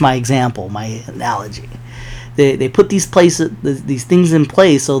then that's my example, my analogy. They put these things in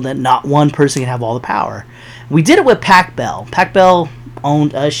place so that not one person can have all the power. We did it with Pac Bell. Pac Bell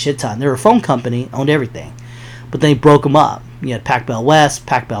owned a shit ton. They were a phone company, owned everything. But they broke them up. You had Pac Bell West,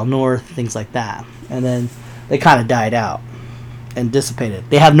 Pac Bell North, things like that. And then they kind of died out and dissipated.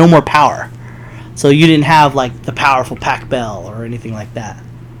 They have no more power. So you didn't have like the powerful Pac Bell or anything like that.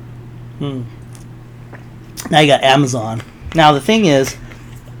 Now you got Amazon. Now the thing is,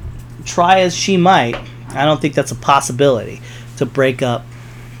 try as she might, I don't think that's a possibility to break up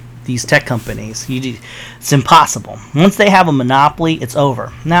these tech companies. It's impossible. Once they have a monopoly, it's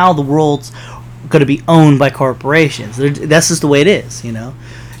over. Now the world's going to be owned by corporations. That's just the way it is,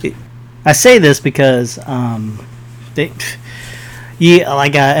 I say this because in my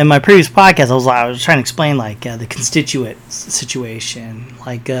previous podcast, I was trying to explain the constituent situation.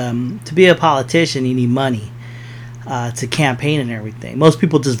 To be a politician, you need money to campaign and everything. Most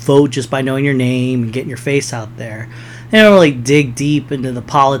people just vote just by knowing your name and getting your face out there. They don't really dig deep into the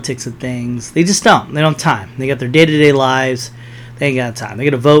politics of things. They just don't. They don't have time. They got their day-to-day lives. They ain't got time. They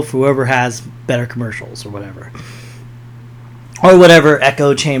got to vote for whoever has better commercials or whatever. Or whatever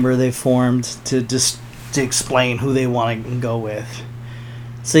echo chamber they formed to explain who they want to go with.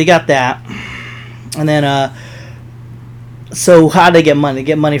 So you got that. And then, so how do they get money? They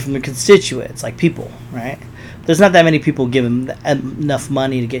get money from their constituents, like people, right? There's not that many people giving enough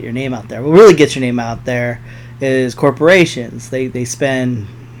money to get your name out there. What really gets your name out there is corporations. They spend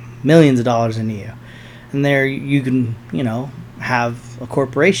millions of dollars into you. And there you can, have a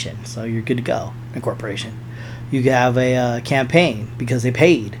corporation. So you're good to go. A corporation. You can have a campaign because they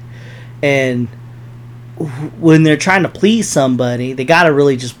paid. And when they're trying to please somebody, they got to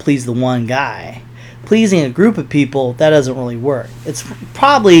really just please the one guy. Pleasing a group of people, that doesn't really work. It's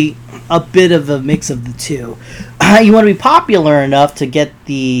probably a bit of a mix of the two. You want to be popular enough to get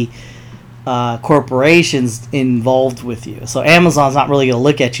the corporations involved with you. So Amazon's not really going to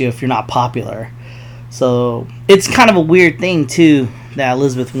look at you if you're not popular. So it's kind of a weird thing, too, that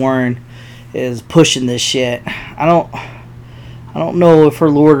Elizabeth Warren is pushing this shit. I don't know if her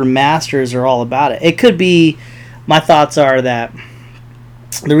Lord or Masters are all about it. It could be, my thoughts are that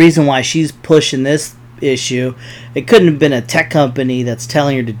the reason why she's pushing this issue, it couldn't have been a tech company that's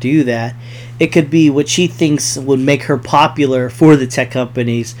telling her to do that. It could be what she thinks would make her popular for the tech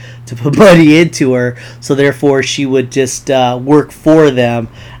companies to put money into her, so therefore she would just work for them,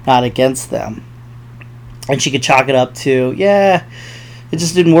 not against them. And she could chalk it up to, yeah, it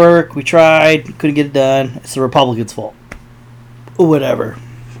just didn't work, we tried, couldn't get it done, it's the Republicans' fault. Or whatever.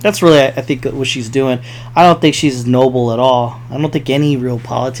 That's really, I think, what she's doing. I don't think she's noble at all. I don't think any real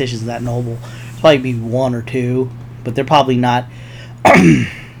politician is that noble. There'll probably be one or two, but they're probably not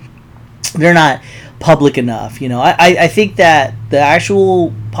they're not public enough. I think that the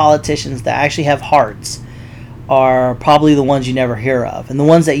actual politicians that actually have hearts are probably the ones you never hear of, and the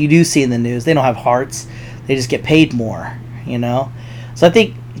ones that you do see in the news, they don't have hearts. They just get paid more. So I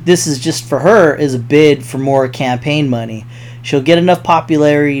think this is just for her is a bid for more campaign money. She'll get enough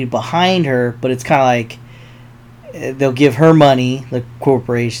popularity behind her, but it's kind of like they'll give her money, the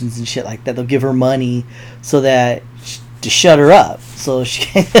corporations and shit like that. They'll give her money so that to shut her up. So she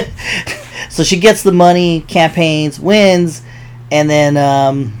so she gets the money, campaigns, wins, and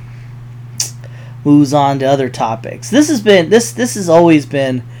then moves on to other topics. This has always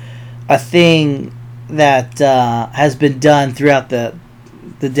been a thing that has been done throughout the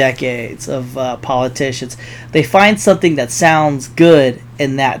decades of politicians. They find something that sounds good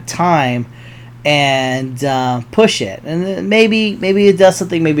in that time and push it, and maybe it does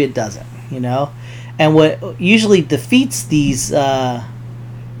something, maybe it doesn't. And what usually defeats these. Okay,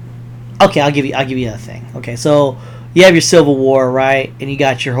 I'll give you a thing. Okay, so you have your Civil War, right, and you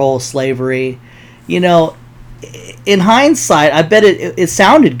got your whole slavery. In hindsight, I bet it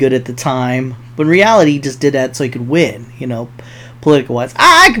sounded good at the time, but in reality, he just did that so he could win. Political wise,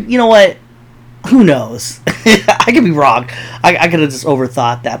 you know what? Who knows? I could be wrong. I could have just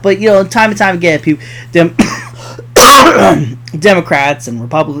overthought that. But time and time again, people, Democrats and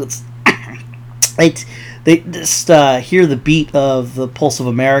Republicans, they just hear the beat of the pulse of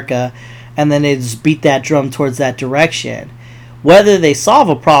America, and then they just beat that drum towards that direction. Whether they solve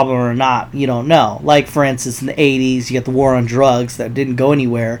a problem or not, you don't know. Like, for instance, in the 80s, you got the war on drugs that didn't go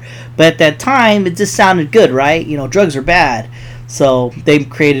anywhere. But at that time, it just sounded good, right? Drugs are bad. So they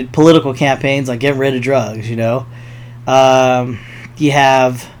created political campaigns like getting rid of drugs, You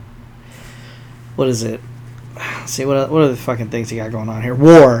have... What is it? Let's see, what are the fucking things you got going on here?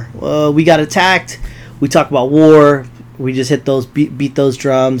 War. We got attacked. We talk about war. We just hit those, beat those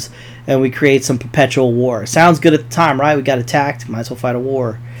drums, and we create some perpetual war. Sounds good at the time, right? We got attacked. Might as well fight a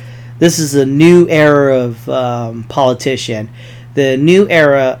war. This is a new era of politician. The new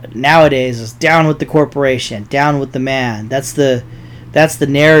era nowadays is down with the corporation, down with the man. That's the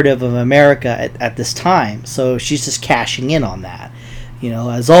narrative of America at this time. So she's just cashing in on that.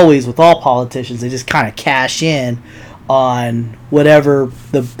 As always with all politicians, they just kind of cash in on whatever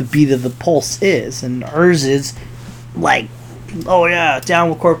the beat of the pulse is. And hers is like, oh yeah, down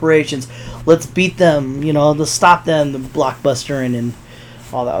with corporations. Let's beat them, let's stop them, the Blockbuster and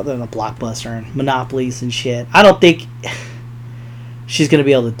all that other than Blockbuster and monopolies and shit. I don't think she's going to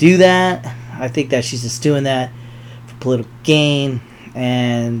be able to do that. I think that she's just doing that for political gain,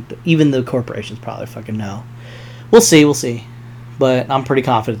 and even the corporations probably fucking know. We'll see. But I'm pretty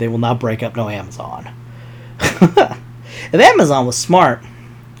confident they will not break up no Amazon. If Amazon was smart,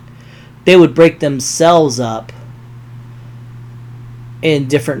 they would break themselves up in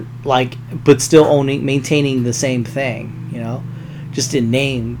different, but still maintaining the same thing, just in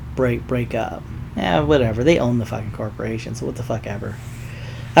name break up. Yeah, whatever. They own the fucking corporation, so what the fuck ever.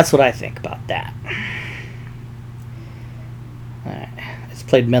 That's what I think about that. Alright, I just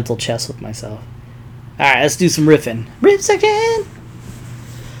played mental chess with myself. Alright, let's do some riffing. Riff section!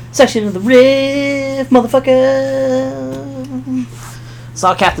 Section of the riff, motherfucker!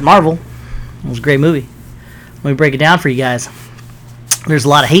 Saw Captain Marvel. It was a great movie. Let me break it down for you guys. There's a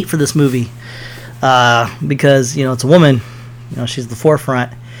lot of hate for this movie because, it's a woman. She's the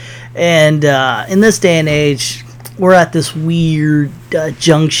forefront. And in this day and age, we're at this weird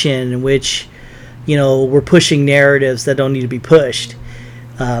junction in which, we're pushing narratives that don't need to be pushed.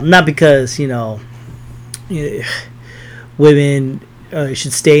 Not because, women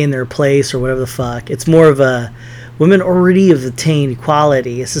should stay in their place or whatever the fuck. It's more of a women already have attained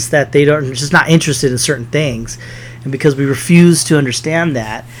equality. It's just that they're just not interested in certain things. And because we refuse to understand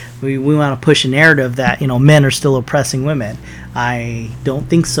that, we want to push a narrative that men are still oppressing women. I don't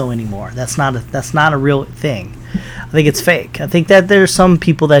think so anymore. That's not a real thing. I think it's fake. I think that there's some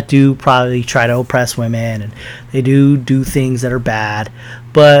people that do probably try to oppress women, and they do things that are bad.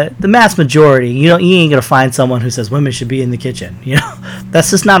 But the mass majority, you ain't gonna find someone who says women should be in the kitchen.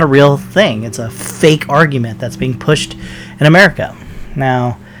 That's just not a real thing. It's a fake argument that's being pushed in America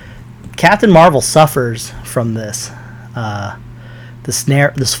now. Captain Marvel suffers from this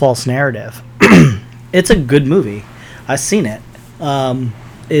false narrative. It's a good movie. I've seen it.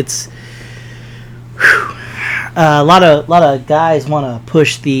 It's a lot of guys want to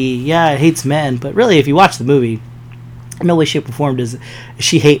push it hates men, but really, if you watch the movie, in no way, shape, or form does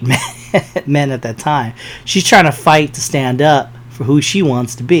she hate men at that time. She's trying to fight to stand up for who she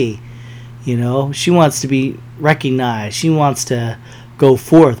wants to be. She wants to be recognized. She wants to go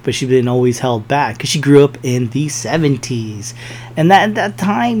forth, but she's been always held back because she grew up in the 70s. And that at that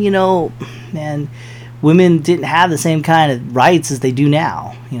time, man, women didn't have the same kind of rights as they do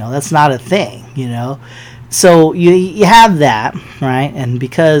now. That's not a thing, So you have that, right? And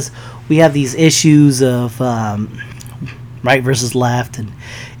because we have these issues of right versus left and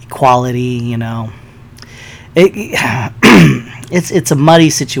equality, it's a muddy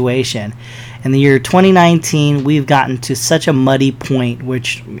situation. In the year 2019, we've gotten to such a muddy point,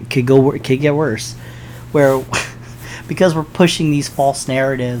 which could get worse, where because we're pushing these false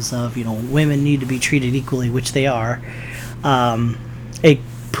narratives of women need to be treated equally, which they are, it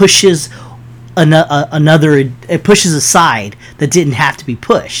pushes it pushes a side that didn't have to be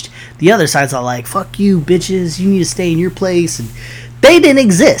pushed. The other side's all like, fuck you bitches, you need to stay in your place, and they didn't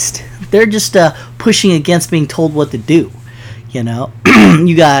exist. They're just pushing against being told what to do. You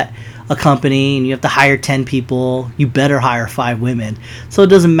got a company and you have to hire 10 people, you better hire 5 women. So it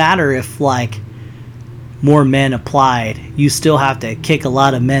doesn't matter if more men applied, you still have to kick a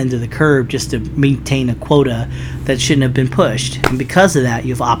lot of men to the curb just to maintain a quota that shouldn't have been pushed. And because of that,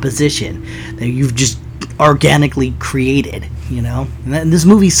 you have opposition that you've just organically created, and this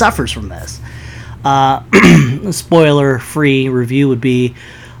movie suffers from this. A spoiler-free review would be,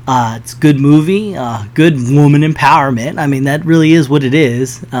 it's a good movie, good woman empowerment. I mean, that really is what it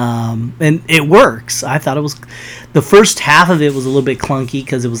is. And it works. I thought the first half of it was a little bit clunky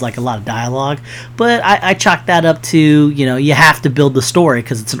because it was like a lot of dialogue. But I chalked that up to, you have to build the story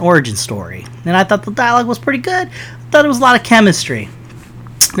because it's an origin story. And I thought the dialogue was pretty good. I thought it was a lot of chemistry.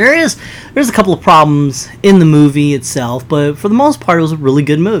 There's a couple of problems in the movie itself, but for the most part, it was a really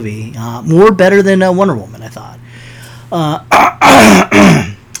good movie. More better than Wonder Woman, I thought.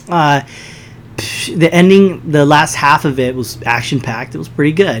 The ending, the last half of it was action-packed. It was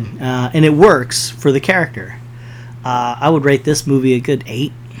pretty good, and it works for the character. I would rate this movie a good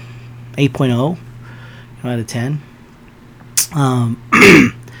 8.0 out of 10.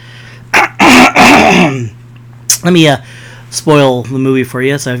 Let me spoil the movie for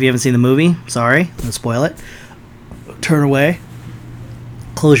you. So if you haven't seen the movie, sorry, I'm gonna spoil it. Turn away,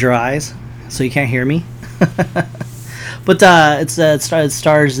 close your eyes, so you can't hear me. But it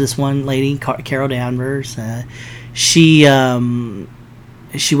stars this one lady, Carol Danvers. She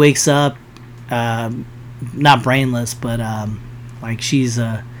wakes up, not brainless, but she's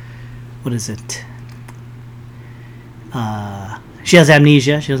what is it? She has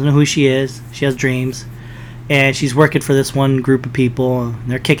amnesia. She doesn't know who she is. She has dreams, and she's working for this one group of people.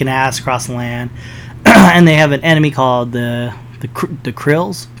 And they're kicking ass across the land, and they have an enemy called the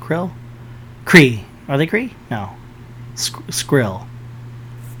Krills. Kree. Are they Kree? No. Skrulls.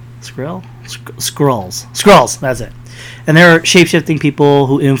 That's it. And they're shape-shifting people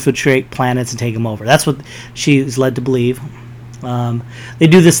who infiltrate planets and take them over. That's what she's led to believe. They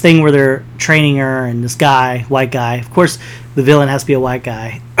do this thing where they're training her, and this guy, white guy. Of course, the villain has to be a white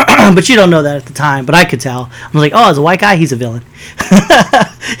guy, but you don't know that at the time. But I could tell. I'm like, oh, as a white guy, he's a villain.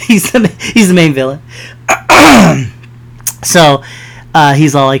 he's the main villain. So.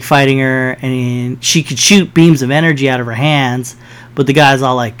 He's all like fighting her, and she could shoot beams of energy out of her hands, but the guy's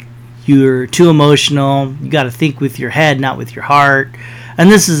all like, you're too emotional, you got to think with your head, not with your heart.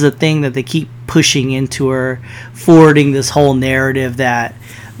 And this is a thing that they keep pushing into her, forwarding this whole narrative that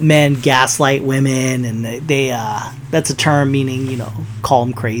men gaslight women, and they that's a term meaning, call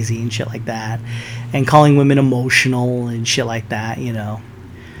them crazy and shit like that, and calling women emotional and shit like that,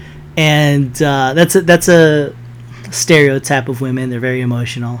 and that's a stereotype of women. They're very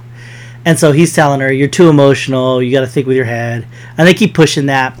emotional, and so he's telling her, you're too emotional, you got to think with your head. And they keep pushing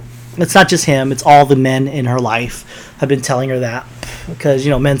that. It's not just him, it's all the men in her life have been telling her that, because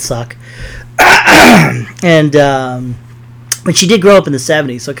men suck. And but she did grow up in the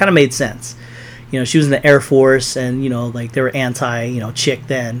 70s, so it kind of made sense. She was in the Air Force, and they were anti chick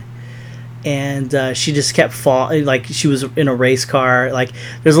then, and she just kept she was in a race car.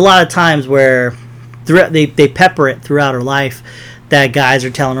 There's a lot of times where they pepper it throughout her life that guys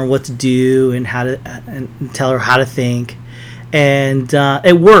are telling her what to do and how to and tell her how to think, and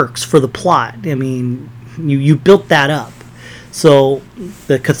it works for the plot. I mean, you built that up, so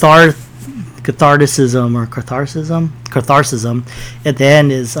the catharticism at the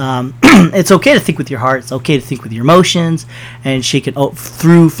end is it's okay to think with your heart, it's okay to think with your emotions, and she can,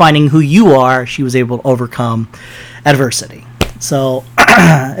 through finding who you are, she was able to overcome adversity. So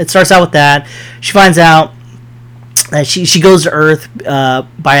it starts out with that. She finds out that she goes to Earth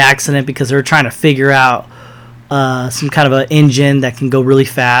by accident because they're trying to figure out some kind of an engine that can go really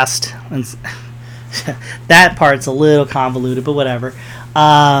fast. And that part's a little convoluted, but whatever.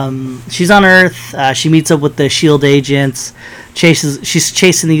 She's on Earth. She meets up with the Shield agents. She's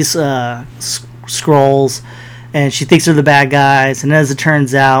chasing these scrolls, and she thinks they're the bad guys. And as it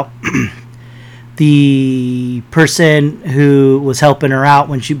turns out, the person who was helping her out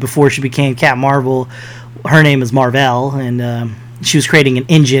before she became Cat Marvel, her name is Marvel, and she was creating an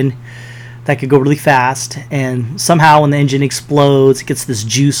engine that could go really fast. And somehow, when the engine explodes, it gets this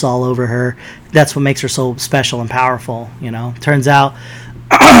juice all over her. That's what makes her so special and powerful. Turns out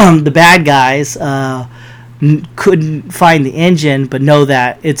the bad guys couldn't find the engine, but know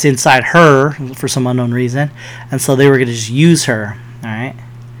that it's inside her for some unknown reason, and so they were going to just use her. All right,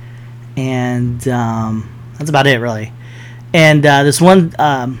 and that's about it, really. And this one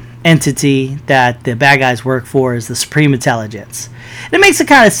entity that the bad guys work for is the Supreme Intelligence. And it makes a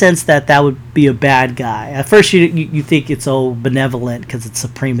kind of sense that would be a bad guy. At first, you think it's so benevolent because it's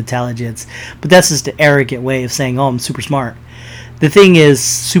Supreme Intelligence, but that's just an arrogant way of saying, "Oh, I'm super smart." The thing is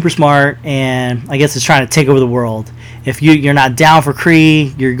super smart, and I guess it's trying to take over the world. If you're not down for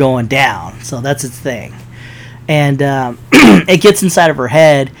Kree, you're going down. So that's its thing. And it gets inside of her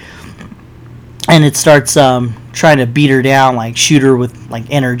head, and it starts trying to beat her down, like shoot her with like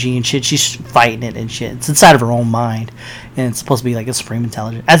energy and shit. She's fighting it and shit. It's inside of her own mind, and it's supposed to be like a Supreme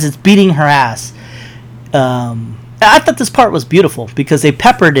Intelligence. As it's beating her ass, I thought this part was beautiful because they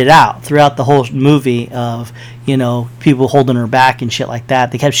peppered it out throughout the whole movie of, people holding her back and shit like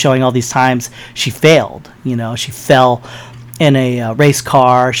that. They kept showing all these times she failed. She fell in a race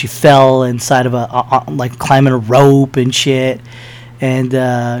car. She fell inside of like climbing a rope and shit. And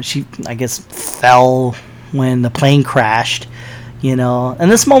she, I guess, fell when the plane crashed,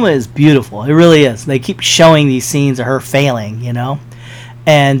 And this moment is beautiful. It really is. They keep showing these scenes of her failing,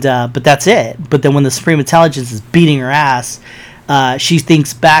 And but that's it. But then when the Supreme Intelligence is beating her ass, she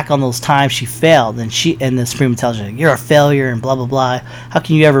thinks back on those times she failed, and the Supreme Intelligence, you're a failure, and blah blah blah. How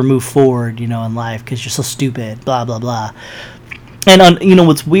can you ever move forward, in life? Because you're so stupid. Blah blah blah. And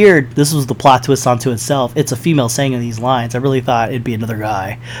what's weird? This was the plot twist onto itself. It's a female saying these lines. I really thought it'd be another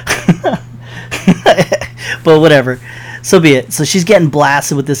guy, but whatever. So be it. So she's getting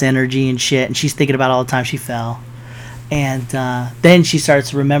blasted with this energy and shit, and she's thinking about all the time she fell. And then she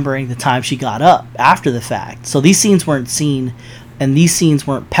starts remembering the time she got up after the fact. So these scenes weren't seen, and these scenes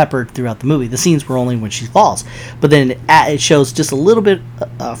weren't peppered throughout the movie. The scenes were only when she falls. But then it shows just a little bit,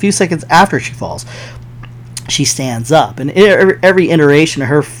 a few seconds after she falls, she stands up. And every iteration of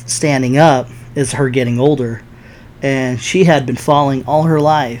her standing up is her getting older. And she had been falling all her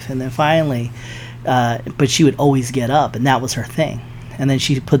life. And then finally, but she would always get up, and that was her thing. And then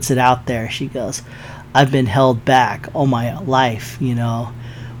she puts it out there. She goes, I've been held back all my life,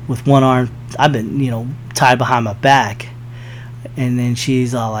 with one arm. I've been, tied behind my back. And then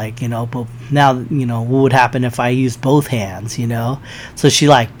she's all like, but now, what would happen if I used both hands, So she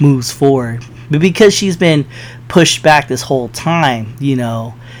like moves forward. But because she's been pushed back this whole time,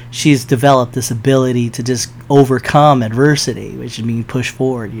 she's developed this ability to just overcome adversity, which would mean push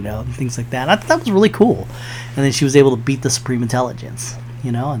forward, and things like that. And I thought that was really cool. And then she was able to beat the Supreme Intelligence.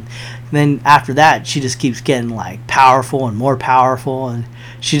 And then after that, she just keeps getting like powerful and more powerful, and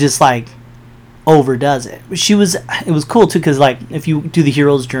she just like overdoes it. It was cool too, because like if you do the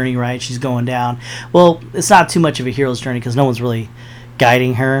hero's journey, right, she's going down. Well, it's not too much of a hero's journey because no one's really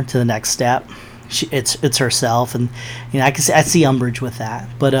guiding her to the next step. It's herself, and I see umbrage with that,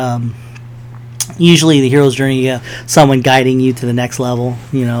 but usually the hero's journey, you have someone guiding you to the next level,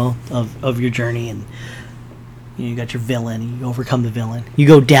 of your journey, and you got your villain, you overcome the villain, you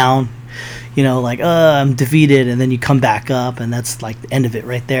go down, like, I'm defeated, and then you come back up, and that's like the end of it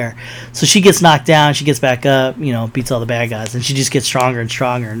right there. So she gets knocked down, she gets back up, beats all the bad guys, and she just gets stronger and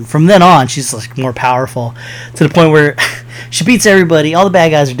stronger, and from then on, she's like more powerful, to the point where she beats everybody, all the bad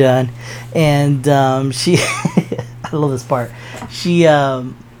guys are done, and she, I love this part, she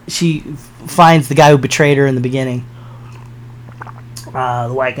finds the guy who betrayed her in the beginning,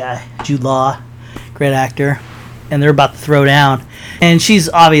 the white guy, Jude Law, great actor, and they're about to throw down, and she's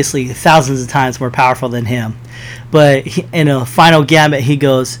obviously thousands of times more powerful than him, but in a final gambit, he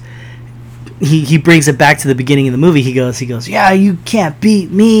goes, he brings it back to the beginning of the movie. He goes, yeah, you can't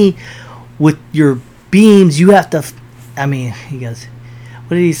beat me with your beams, you have to, he goes,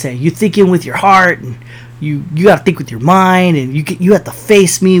 what did he say, you thinking with your heart, and you got to think with your mind, and you have to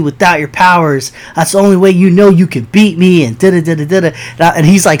face me without your powers. That's the only way you can beat me, and da-da-da-da-da. And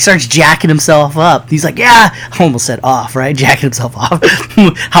he's like, starts jacking himself up. He's like, yeah, I almost said off, right? Jacking himself off.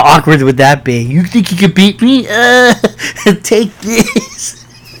 How awkward would that be? You think you can beat me? Take this.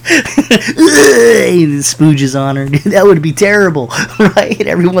 He spooges on her. Dude, that would be terrible, right?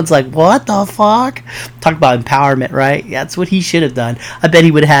 Everyone's like, what the fuck? Talk about empowerment, right? Yeah, that's what he should have done. I bet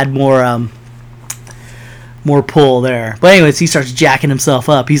he would have had more pull there. But anyways, he starts jacking himself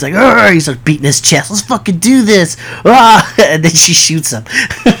up. He's like, he starts beating his chest. Let's fucking do this. And then she shoots him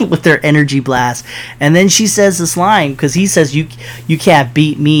with their energy blast. And then she says this line, because he says, you can't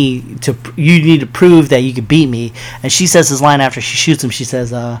beat me. You need to prove that you can beat me. And she says this line after she shoots him. She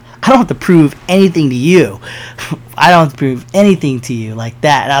says, I don't have to prove anything to you. I don't have to prove anything to you like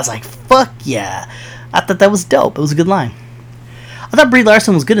that. And I was like, fuck yeah. I thought that was dope. It was a good line. I thought Brie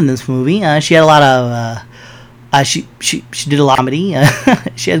Larson was good in this movie. She had a lot of... she did a lot of comedy.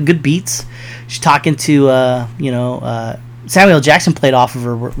 She had good beats. She's talking to Samuel Jackson played off of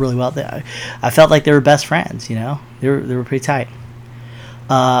her really well. I felt like they were best friends. They were pretty tight.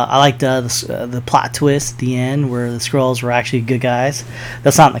 I liked the plot twist at the end where the Skrulls were actually good guys.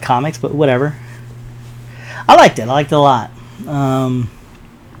 That's not in the comics, but whatever. I liked it. I liked it a lot.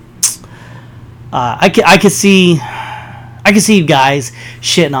 I could see guys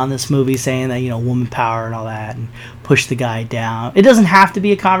shitting on this movie, saying that, woman power and all that, and push the guy down. It doesn't have to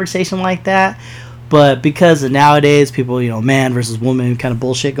be a conversation like that, but because of nowadays, people, man versus woman kind of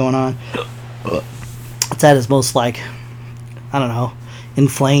bullshit going on, it's at its most, I don't know,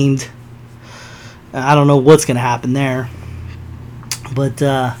 inflamed. I don't know what's going to happen there. But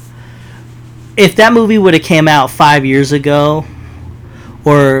if that movie would have came out 5 years ago,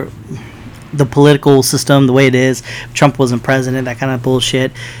 or the political system the way it is, Trump wasn't president, that kind of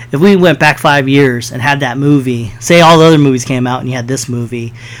bullshit, if we went back 5 years and had that movie, say all the other movies came out and you had this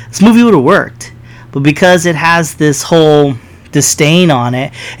movie would have worked. But because it has this whole disdain on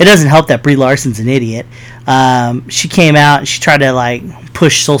it, it doesn't help that Brie Larson's an idiot. She came out and she tried to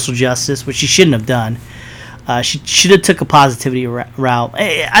push social justice, which she shouldn't have done. She should have took a positivity route.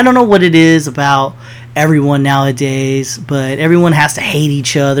 I don't know what it is about everyone nowadays, but everyone has to hate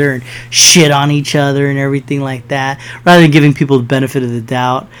each other and shit on each other and everything like that, rather than giving people the benefit of the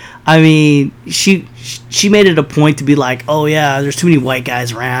doubt. I mean, she made it a point to be like, oh yeah, there's too many white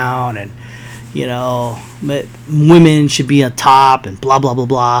guys around, and women should be on top, and blah blah blah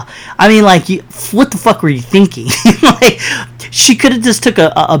blah. I mean, what the fuck were you thinking? She could have just took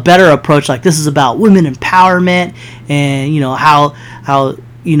a better approach. This is about women empowerment, and how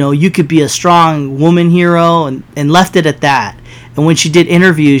you could be a strong woman hero, and left it at that. And when she did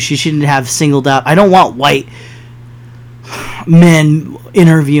interviews, she shouldn't have singled out, I don't want white men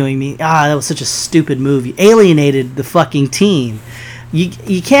interviewing me. That was such a stupid movie. Alienated the fucking team.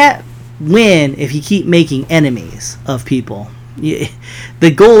 You can't win if you keep making enemies of people.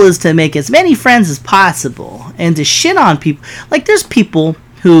 The goal is to make as many friends as possible, and to shit on people. There's people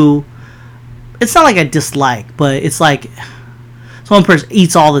who, it's not like I dislike, but it's like one person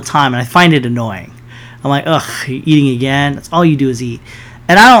eats all the time, and I find it annoying. I'm like, ugh, you're eating again? That's all you do is eat.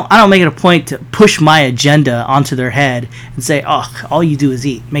 And I don't make it a point to push my agenda onto their head and say, oh, all you do is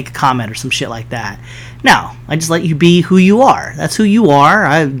eat. Make a comment or some shit like that. No, I just let you be who you are. That's who you are.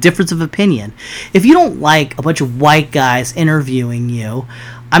 I have a difference of opinion. If you don't like a bunch of white guys interviewing you,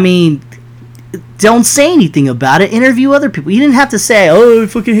 I mean, don't say anything about it. Interview other people. You didn't have to say, oh, I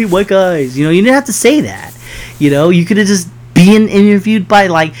fucking hate white guys. You didn't have to say that. You could have just being interviewed by,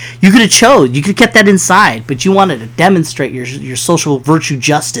 you could have chose, you could have kept that inside, but you wanted to demonstrate your social virtue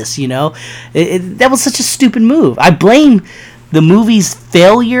justice. That was such a stupid move. I blame the movie's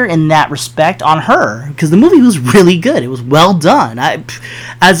failure in that respect on her, because the movie was really good. It was well done.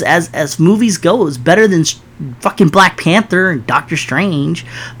 As movies go, it was better than fucking Black Panther and Doctor Strange,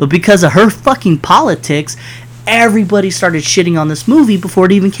 but because of her fucking politics, everybody started shitting on this movie before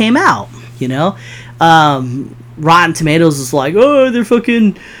it even came out. Rotten Tomatoes is like, oh, they're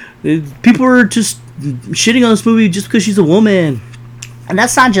fucking, people are just shitting on this movie just because she's a woman, and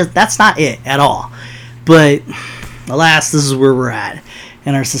that's not it at all. But alas, this is where we're at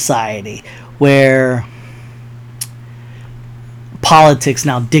in our society, where politics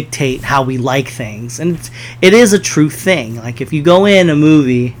now dictate how we like things, and it is a true thing. If you go in a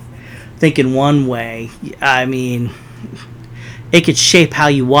movie thinking one way, I mean, it could shape how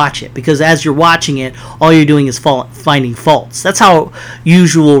you watch it, because as you're watching it, all you're doing is finding faults. That's how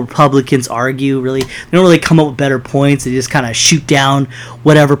usual Republicans argue, really. They don't really come up with better points. They just kind of shoot down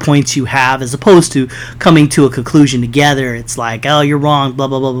whatever points you have, as opposed to coming to a conclusion together. It's like, oh, you're wrong, blah,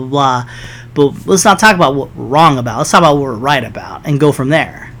 blah, blah, blah, blah. But let's not talk about what we're wrong about. Let's talk about what we're right about and go from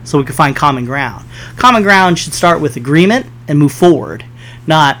there, so we can find common ground. Common ground should start with agreement and move forward,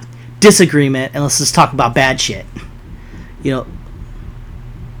 not disagreement and let's just talk about bad shit.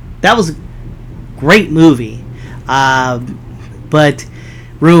 That was a great movie, but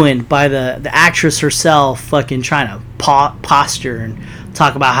ruined by the actress herself fucking trying to posture and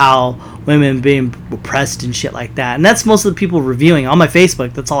talk about how women being oppressed and shit like that. And that's most of the people reviewing on my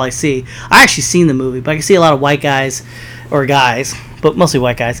Facebook. That's all I see. I actually seen the movie, but I can see a lot of white guys or guys, but mostly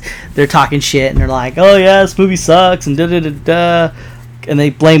white guys. They're talking shit and they're like, "Oh yeah, this movie sucks," and da da da da, and they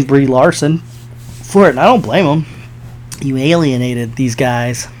blame Brie Larson for it. And I don't blame them. You alienated these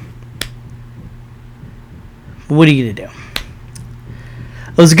guys. What are you gonna do?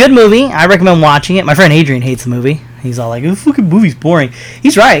 It was a good movie. I recommend watching it. My friend Adrian hates the movie. He's all like, "This fucking movie's boring."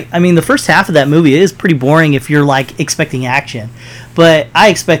 He's right. I mean, the first half of that movie is pretty boring if you're like expecting action. But I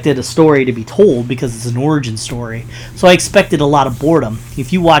expected a story to be told because it's an origin story. So I expected a lot of boredom.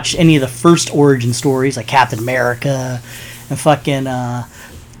 If you watch any of the first origin stories, like Captain America and fucking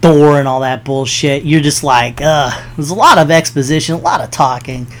Thor and all that bullshit, you're just like, there's a lot of exposition, a lot of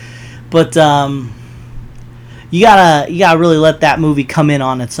talking. But you gotta really let that movie come in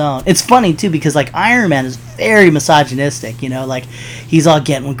on its own. It's funny too because like Iron Man is very misogynistic, you know, like he's all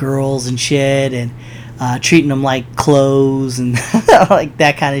getting with girls and shit and treating them like clothes and like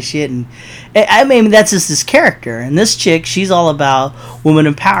that kind of shit. And I mean that's just his character. And this chick, she's all about woman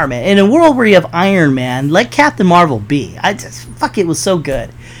empowerment. And in a world where you have Iron Man, let Captain Marvel be. It was so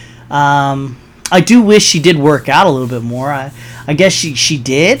good. I do wish she did work out a little bit more. I guess she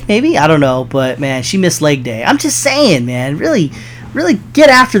did, maybe? I don't know. But, man, she missed leg day. I'm just saying, man. Really, really get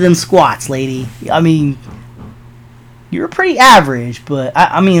after them squats, lady. I mean, you were pretty average. But,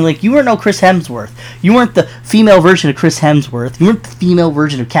 I mean, like, you weren't no Chris Hemsworth. You weren't the female version of Chris Hemsworth. You weren't the female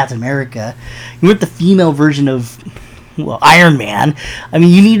version of Captain America. You weren't the female version of, well, Iron Man. I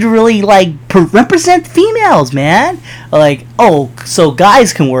mean, you need to really, like, represent females, man. Like, oh, so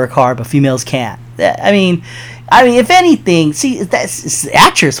guys can work hard, but females can't. I mean, if anything, see, that's the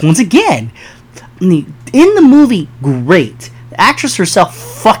actress, once again. In the movie, great. The actress herself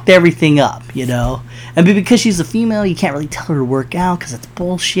fucked everything up, you know? And because she's a female, you can't really tell her to work out, because that's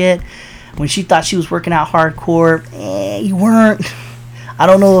bullshit. When she thought she was working out hardcore, you weren't. I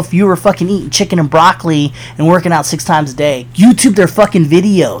don't know if you were fucking eating chicken and broccoli and working out 6 times a day. YouTube their fucking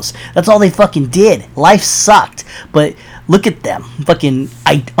videos. That's all they fucking did. Life sucked. But look at them. Fucking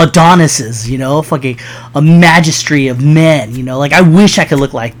Adonises, you know? Fucking a magistry of men, you know? Like, I wish I could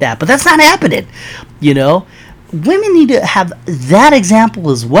look like that. But that's not happening, you know? Women need to have that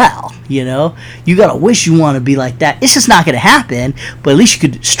example as well, you know? You gotta wish you want to be like that. It's just not gonna happen, but at least you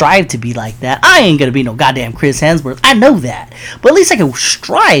could strive to be like that. I ain't gonna be no goddamn Chris Hemsworth. I know that. But at least I can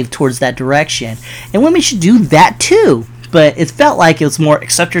strive towards that direction. And women should do that too. But it felt like it was more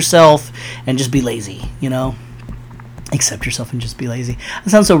accept yourself and just be lazy, you know? Accept yourself and just be lazy.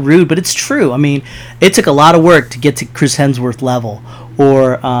 That sounds so rude, but it's true. I mean, it took a lot of work to get to Chris Hemsworth level.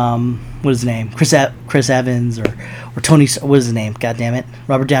 Or, what is his name? Chris Evans or Tony, what is his name? God damn it.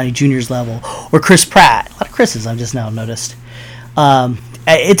 Robert Downey Jr.'s level. Or Chris Pratt. A lot of Chris's, I've just now noticed.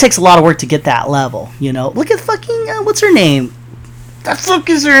 It takes a lot of work to get that level, you know? Look at fucking, what's her name? The fuck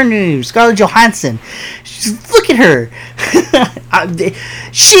is her name? Scarlett Johansson. Look at her.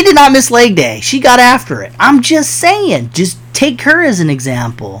 She did not miss leg day. She got after it. I'm just saying. Just take her as an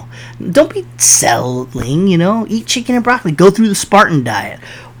example. Don't be selling, you know? Eat chicken and broccoli. Go through the Spartan diet.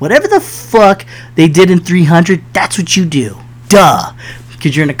 Whatever the fuck they did in 300, that's what you do. Duh.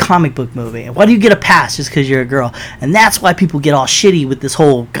 Because you're in a comic book movie. Why do you get a pass just because you're a girl? And that's why people get all shitty with this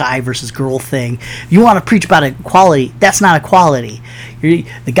whole guy versus girl thing. You want to preach about equality, that's not equality.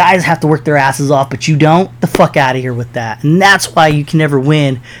 The guys have to work their asses off, but you don't? The fuck out of here with that. And that's why you can never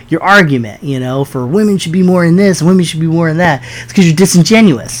win your argument, you know, for women should be more in this and women should be more in that. It's because you're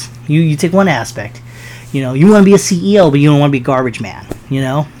disingenuous. You take one aspect. You know, you want to be a CEO, but you don't want to be a garbage man, you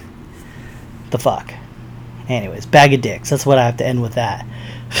know? The fuck. Anyways, bag of dicks. That's what I have to end with that.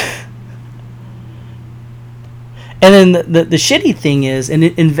 And then the shitty thing is, and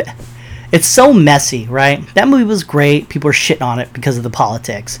it's so messy, right? That movie was great. People are shitting on it because of the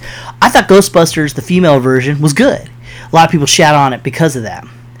politics. I thought Ghostbusters, the female version, was good. A lot of people shat on it because of that.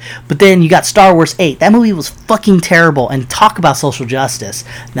 But then you got Star Wars 8. That movie was fucking terrible. And talk about social justice.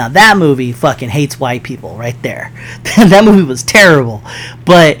 Now that movie fucking hates white people right there. That movie was terrible.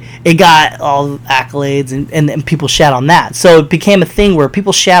 But it got all accolades and people shat on that. So it became a thing where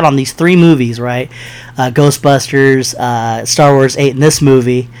people shat on these 3 movies, right? Ghostbusters, Star Wars 8, and this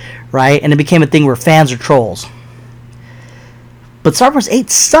movie, right? And it became a thing where fans are trolls. But Star Wars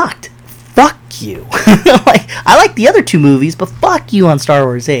 8 sucked. Fuck you. Like, I like the other 2 movies, but fuck you on Star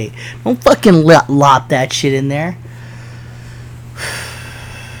Wars 8. Don't fucking lop that shit in there.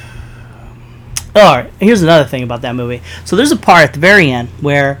 Alright, here's another thing about that movie. So there's a part at the very end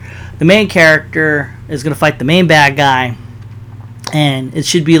where the main character is going to fight the main bad guy, and it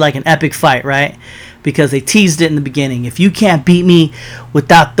should be like an epic fight, right? Because they teased it in the beginning. If you can't beat me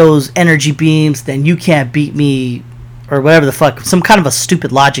without those energy beams, then you can't beat me, or whatever the fuck, some kind of a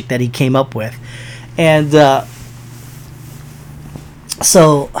stupid logic that he came up with. And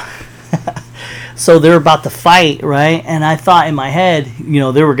so so they're about to fight, right? And I thought in my head,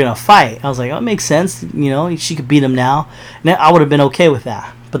 they were gonna fight. I was like, oh, it makes sense, she could beat him now, and I would have been okay with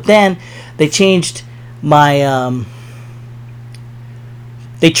that. But then they changed my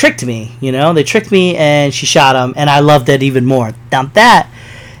they tricked me, they tricked me, and she shot him, and I loved it even more. Now that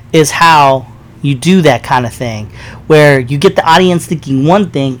is how you do that kind of thing, where you get the audience thinking one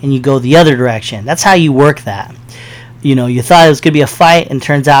thing and you go the other direction. That's how you work that. You thought it was going to be a fight, and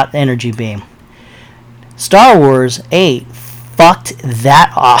turns out energy beam. Star Wars 8 fucked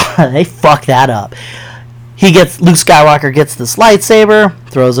that up. They fucked that up. Luke Skywalker gets this lightsaber,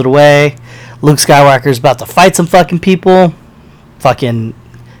 throws it away. Luke Skywalker's about to fight some fucking people.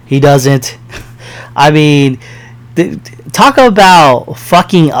 He doesn't. I mean, talk about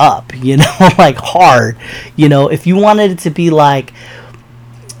fucking up, like hard. If you wanted it to be like,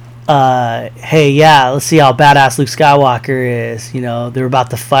 hey, yeah, let's see how badass Luke Skywalker is. They're about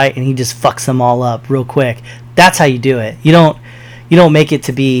to fight, and he just fucks them all up real quick. That's how you do it. You don't make it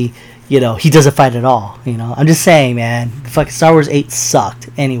to be, he doesn't fight at all. I'm just saying, man, fucking Star Wars 8 sucked.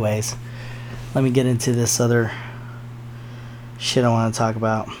 Anyways, let me get into this other shit I want to talk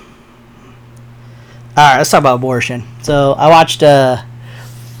about. Alright, let's talk about abortion. So I watched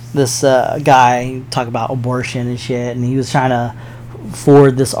this guy talk about abortion and shit, and he was trying to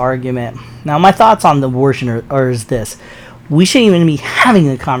forward this argument. Now, my thoughts on the abortion are is this: we shouldn't even be having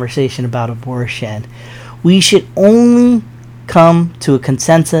a conversation about abortion. We should only come to a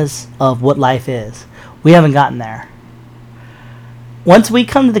consensus of what life is. We haven't gotten there. Once we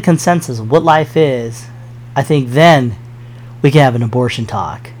come to the consensus of what life is, I think then we can have an abortion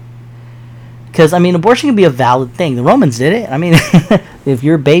talk. Because, abortion can be a valid thing. The Romans did it. If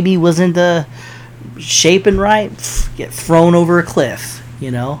your baby wasn't shaping right, get thrown over a cliff,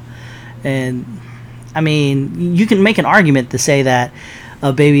 And, you can make an argument to say that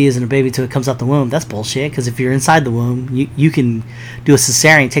a baby isn't a baby until it comes out the womb. That's bullshit, because if you're inside the womb, you can do a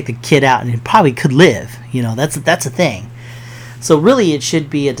cesarean, take the kid out, and it probably could live. That's a thing. So really, it should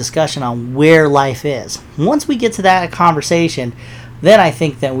be a discussion on where life is. Once we get to that conversation, then I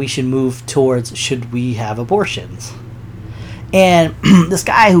think that we should move towards, should we have abortions? And this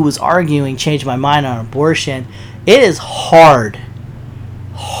guy who was arguing changed my mind on abortion. It is hard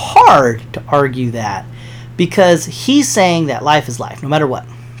to argue that, because he's saying that life is life, no matter what.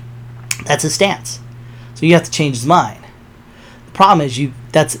 That's his stance. So you have to change his mind. The problem is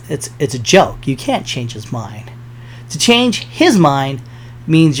it's a joke. You can't change his mind. To change his mind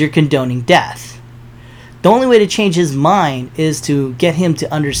means you're condoning death. The only way to change his mind is to get him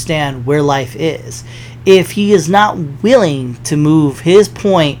to understand where life is. If he is not willing to move his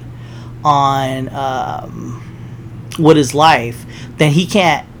point on what is life, then he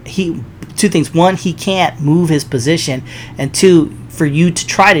can't. Two things: one, he can't move his position, and two, for you to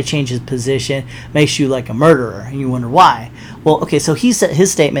try to change his position makes you like a murderer, and you wonder why. Well, okay, so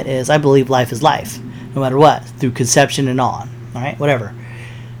his statement is, I believe life is life, no matter what, through conception and on. All right, whatever.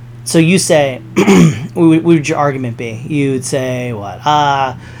 So you say, what would your argument be? You'd say, what?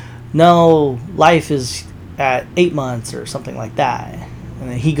 No, life is at 8 months or something like that.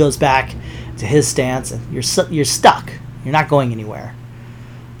 And then he goes back to his stance, and you're stuck. You're not going anywhere.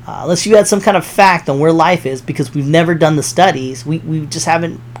 Unless you had some kind of fact on where life is, because we've never done the studies, we just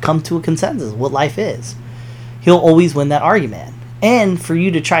haven't come to a consensus of what life is. He'll always win that argument. And for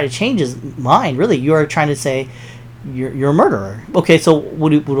you to try to change his mind, really, you are trying to say, you're a murderer. Okay, so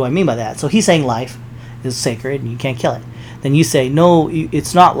what do I mean by that? So he's saying life is sacred and you can't kill it. Then you say, no,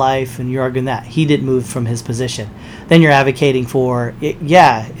 it's not life, and you're arguing that. He didn't move from his position. Then you're advocating for,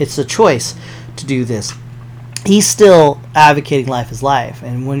 it's a choice to do this. He's still advocating life is life.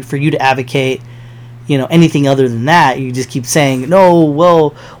 And for you to advocate, anything other than that, you just keep saying, no,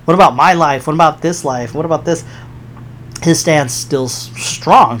 well, what about my life? What about this life? What about this? His stance still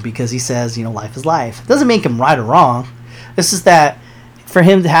strong, because he says, life is life. It doesn't make him right or wrong. It's just that for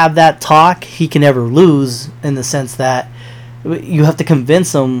him to have that talk, he can never lose, in the sense that you have to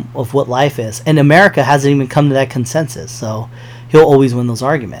convince him of what life is. And America hasn't even come to that consensus, so he'll always win those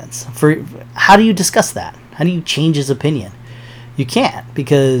arguments. How do you discuss that? How do you change his opinion? You can't,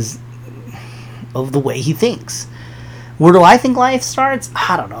 because of the way he thinks. Where do I think life starts?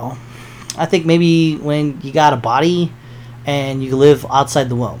 I don't know. I think maybe when you got a body and you live outside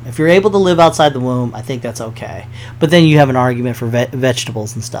the womb. If you're able to live outside the womb, I think that's okay. But then you have an argument for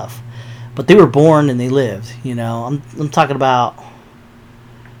vegetables and stuff. But they were born and they lived, I'm talking about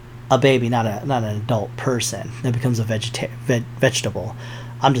a baby, not an adult person that becomes a vegetable.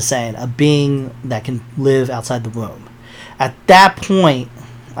 I'm just saying a being that can live outside the womb. At that point,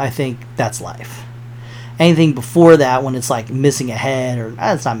 I think that's life. Anything before that, when it's like missing a head, or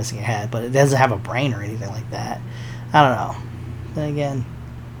it's not missing a head, but it doesn't have a brain or anything like that, I don't know. Then again,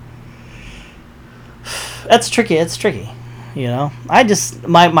 that's tricky. It's tricky. You know, I just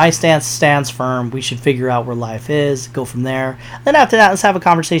my stance stands firm. We should figure out where life is, go from there. Then after that, let's have a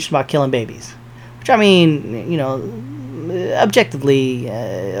conversation about killing babies. Which, I mean, you know, objectively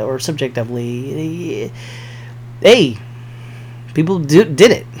or subjectively, hey, people did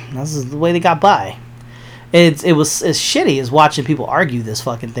it. This is the way they got by. It was as shitty as watching people argue this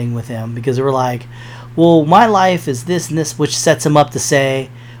fucking thing with him, because they were like, well, my life is this and this, which sets him up to say,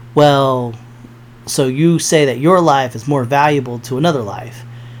 well, so you say that your life is more valuable to another life.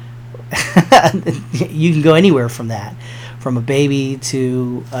 You can go anywhere from that, from a baby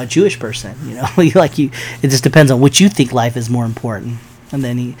to a Jewish person. You know, it just depends on which you think life is more important. And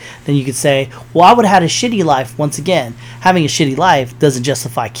then you could say, well, I would have had a shitty life. Once again, having a shitty life doesn't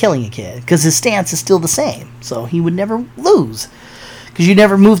justify killing a kid, because his stance is still the same. So he would never lose, because you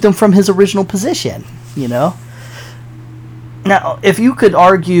never moved him from his original position. You know. Now, if you could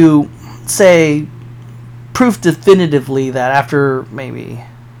argue, say, proof definitively that after maybe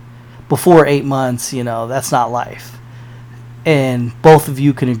before 8 months, you know, that's not life, and both of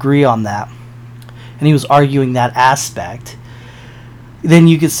you can agree on that, and he was arguing that aspect, then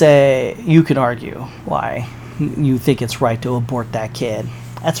you can argue why you think it's right to abort that kid.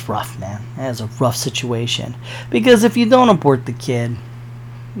 That's rough, man. That is a rough situation, because if you don't abort the kid,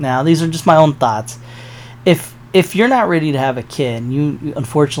 now these are just my own thoughts, if you're not ready to have a kid, you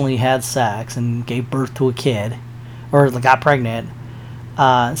unfortunately had sex and gave birth to a kid, or got pregnant,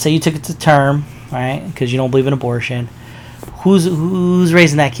 say you took it to term, right, because you don't believe in abortion, who's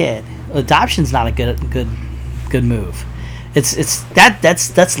raising that kid? Adoption's not a good move.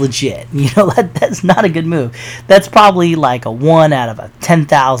 That's legit. You know, that's not a good move. That's probably like a 1 out of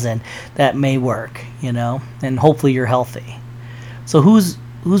 10,000 that may work, you know, and hopefully you're healthy. So who's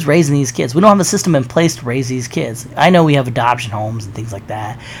raising these kids? We don't have a system in place to raise these kids. I know we have adoption homes and things like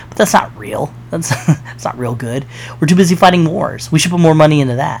that, but that's not real. That's not real good. We're too busy fighting wars. We should put more money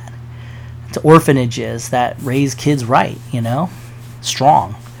into that. To orphanages that raise kids right, you know,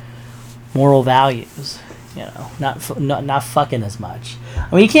 strong, moral values. You know, not fucking as much.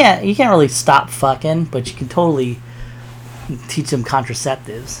 I mean, you can't really stop fucking, but you can totally teach them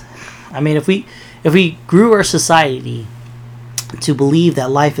contraceptives. I mean, if we grew our society to believe that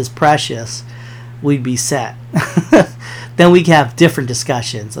life is precious, we'd be set. Then we can have different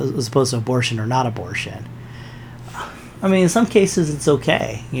discussions as opposed to abortion or not abortion. I mean, in some cases it's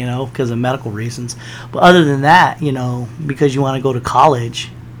okay, you know, because of medical reasons. But other than that, you know, because you want to go to college,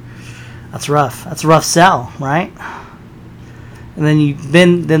 that's rough. That's a rough sell, right? And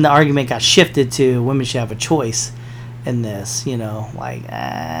then the argument got shifted to women should have a choice in this, you know, like,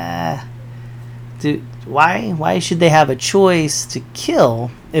 why should they have a choice to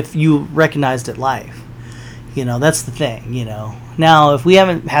kill if you recognized it life? You know, that's the thing, you know. Now, if we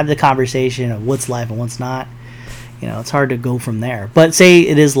haven't had the conversation of what's life and what's not, you know, it's hard to go from there. But say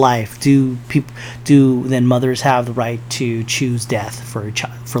it is life, do then mothers have the right to choose death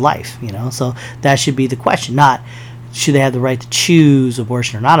for life, you know? So that should be the question, not should they have the right to choose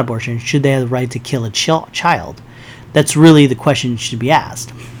abortion or not abortion, should they have the right to kill a child? That's really the question should be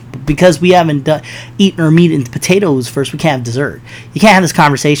asked. Because we haven't eaten our meat and potatoes first, we can't have dessert. You can't have this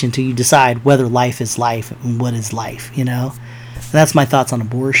conversation until you decide whether life is life and what is life, you know? And that's my thoughts on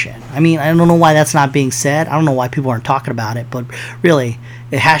abortion. I mean, I don't know why that's not being said. I don't know why people aren't talking about it, but really,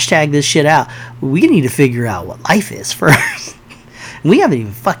 hashtag this shit out. We need to figure out what life is first. We haven't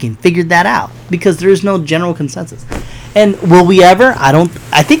even fucking figured that out because there's no general consensus. And will we ever?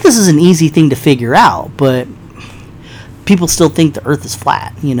 I think this is an easy thing to figure out, but people still think the earth is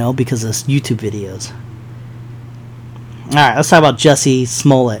flat, you know, because of YouTube videos. Alright, let's talk about Jussie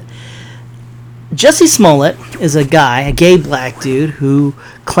Smollett. Jussie Smollett is a guy, a gay black dude, who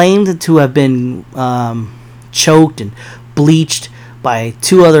claimed to have been choked and bleached by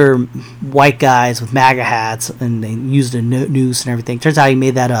two other white guys with MAGA hats, and they used a noose and everything. Turns out he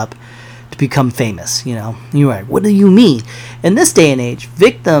made that up to become famous, you know. You're right, what do you mean? In this day and age,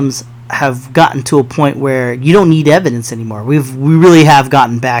 victims have gotten to a point where you don't need evidence anymore. We really have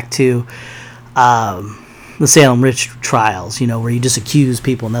gotten back to the Salem Witch trials, you know, where you just accuse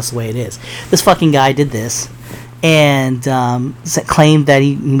people and that's the way it is. This fucking guy did this and claimed that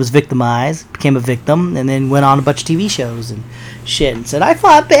he was victimized, became a victim, and then went on a bunch of TV shows and shit and said, I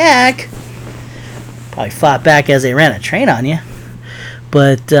fought back. Probably fought back as they ran a train on you.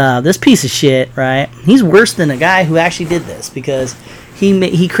 But this piece of shit, right? He's worse than a guy who actually did this, because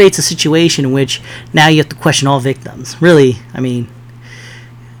he creates a situation in which now you have to question all victims. Really, I mean,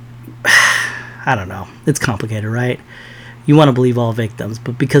 I don't know. It's complicated, right? You want to believe all victims,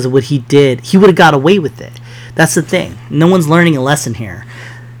 but because of what he did, he would have got away with it. That's the thing. No one's learning a lesson here.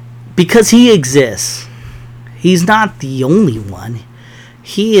 Because he exists, he's not the only one.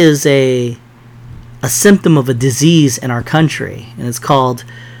 He is a symptom of a disease in our country, and it's called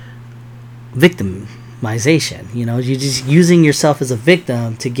victimization. You know, you're just using yourself as a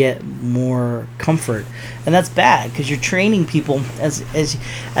victim to get more comfort, and that's bad, because you're training people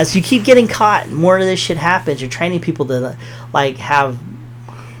as you keep getting caught, more of this shit happens. You're training people to like have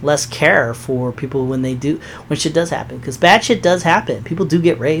less care for people when shit does happen, because bad shit does happen. People do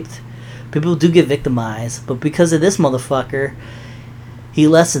get raped, people do get victimized, but because of this motherfucker, he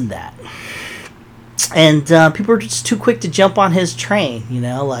lessened that. And people are just too quick to jump on his train, you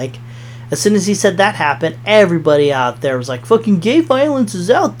know, like, as soon as he said that happened, everybody out there was like, fucking gay violence is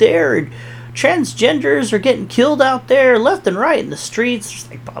out there, and transgenders are getting killed out there left and right in the streets. There's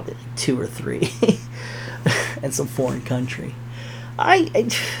like probably like 2 or 3 in some foreign country.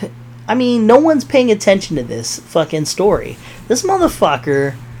 I mean, no one's paying attention to this fucking story. This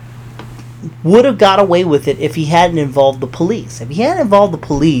motherfucker would have got away with it if he hadn't involved the police. If he hadn't involved the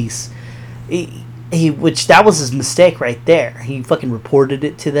police, which that was his mistake right there. He fucking reported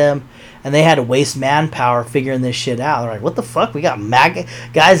it to them, and they had to waste manpower figuring this shit out. They're like, what the fuck? We got MAGA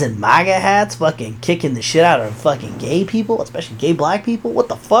guys in MAGA hats fucking kicking the shit out of fucking gay people, especially gay black people? What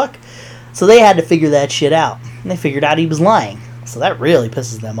the fuck? So they had to figure that shit out. And they figured out he was lying. So that really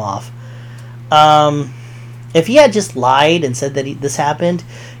pisses them off. If he had just lied and said that this happened,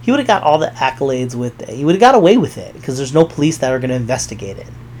 he would have got all the accolades with it. He would have got away with it, because there's no police that are going to investigate it.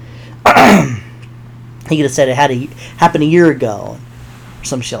 He could have said it had happened a year ago, or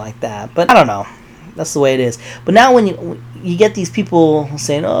some shit like that. But I don't know. That's the way it is. But now when you get these people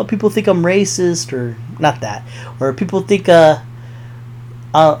saying, "Oh, people think I'm racist," or not that, or people think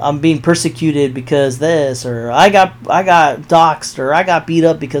I'm being persecuted because this, or I got doxxed, or I got beat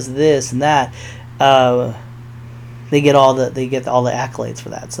up because of this and that. They get all the accolades for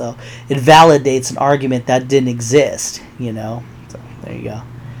that. So it validates an argument that didn't exist. You know. So there you go.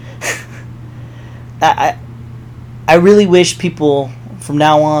 I really wish people from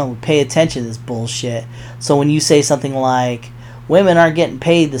now on would pay attention to this bullshit. So when you say something like, women aren't getting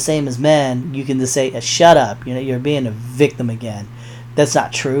paid the same as men, you can just say, shut up, you know, you're being a victim again. That's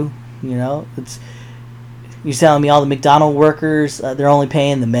not true, you know. You're telling me all the McDonald's workers, they're only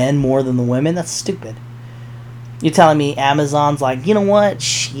paying the men more than the women? That's stupid. You're telling me Amazon's like, you know what,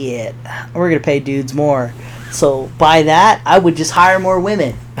 shit, we're going to pay dudes more. So by that, I would just hire more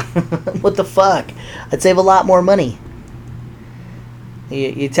women. What the fuck? I'd save a lot more money.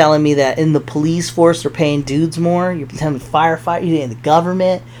 You're telling me that in the police force they're paying dudes more? You're telling me firefighters, you're in the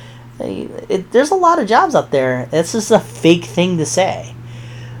government? There's a lot of jobs out there. That's just a fake thing to say.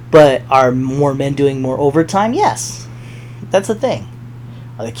 But are more men doing more overtime? Yes. That's the thing.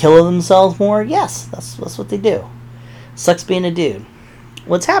 Are they killing themselves more? Yes. That's what they do. Sucks being a dude.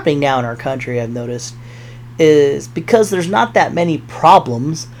 What's happening now in our country, I've noticed, is because there's not that many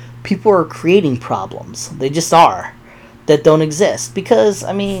problems, people are creating problems. They just are. That don't exist. Because,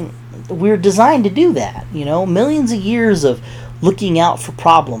 I mean, we're designed to do that. You know, millions of years of looking out for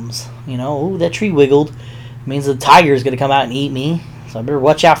problems. You know, ooh, that tree wiggled. It means the tiger's going to come out and eat me. So I better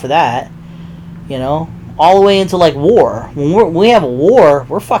watch out for that. You know, all the way into like war. When we have a war,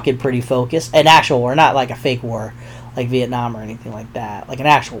 we're fucking pretty focused. An actual war, not like a fake war like Vietnam or anything like that. Like an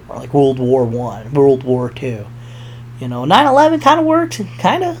actual war, like World War I, World War II. You know, 9/11 kind of worked,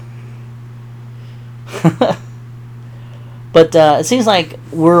 kind of. But it seems like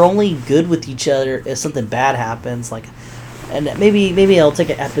we're only good with each other if something bad happens, like, and maybe it'll take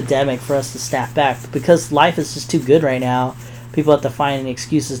an epidemic for us to snap back. But because life is just too good right now, people have to find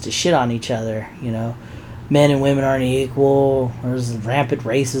excuses to shit on each other. You know, men and women aren't equal. There's rampant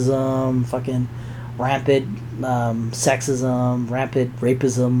racism, fucking rampant sexism, rampant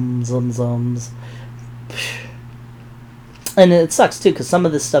rapism, and it sucks too, because some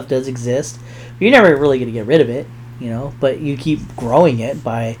of this stuff does exist. You're never really gonna get rid of it. You know, but you keep growing it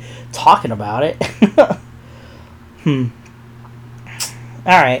by talking about it.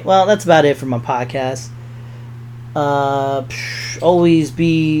 Alright, well, that's about it for my podcast. Always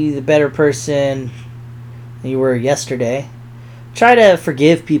be the better person than you were yesterday. Try to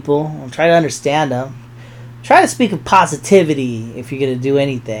forgive people. Try to understand them. Try to speak of positivity if you're going to do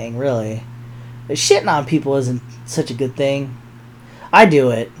anything, really. But shitting on people isn't such a good thing. I do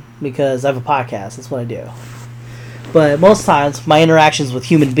it because I have a podcast. That's what I do. But most times, my interactions with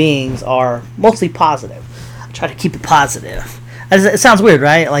human beings are mostly positive. I try to keep it positive. It sounds weird,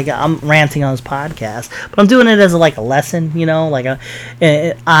 right? Like I'm ranting on this podcast, but I'm doing it as like a lesson, like a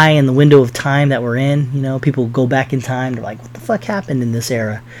eye in the window of time that we're in. People go back in time. They're like, "What the fuck happened in this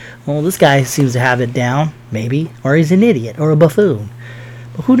era?" Well, this guy seems to have it down, maybe, or he's an idiot or a buffoon.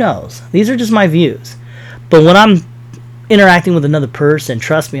 But who knows? These are just my views. But when I'm interacting with another person,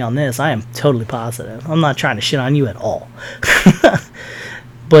 trust me on this, I am totally positive. I'm not trying to shit on you at all.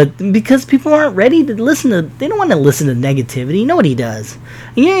 But because people aren't ready to they don't want to listen to negativity. You know what he does.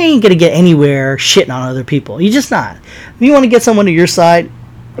 You ain't going to get anywhere shitting on other people. You're just not. If you want to get someone to your side,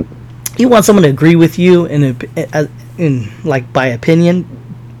 you want someone to agree with you in like by opinion,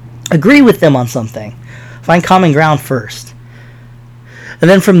 agree with them on something. Find common ground first. And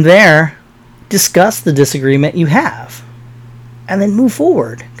then from there, discuss the disagreement you have. And then move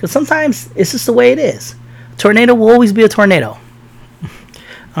forward. Because sometimes it's just the way it is. A tornado will always be a tornado.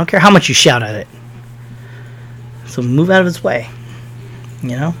 I don't care how much you shout at it. So move out of its way.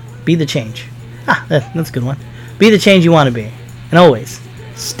 Be the change. That's a good one. Be the change you want to be. And always,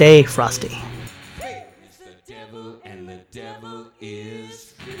 stay frosty.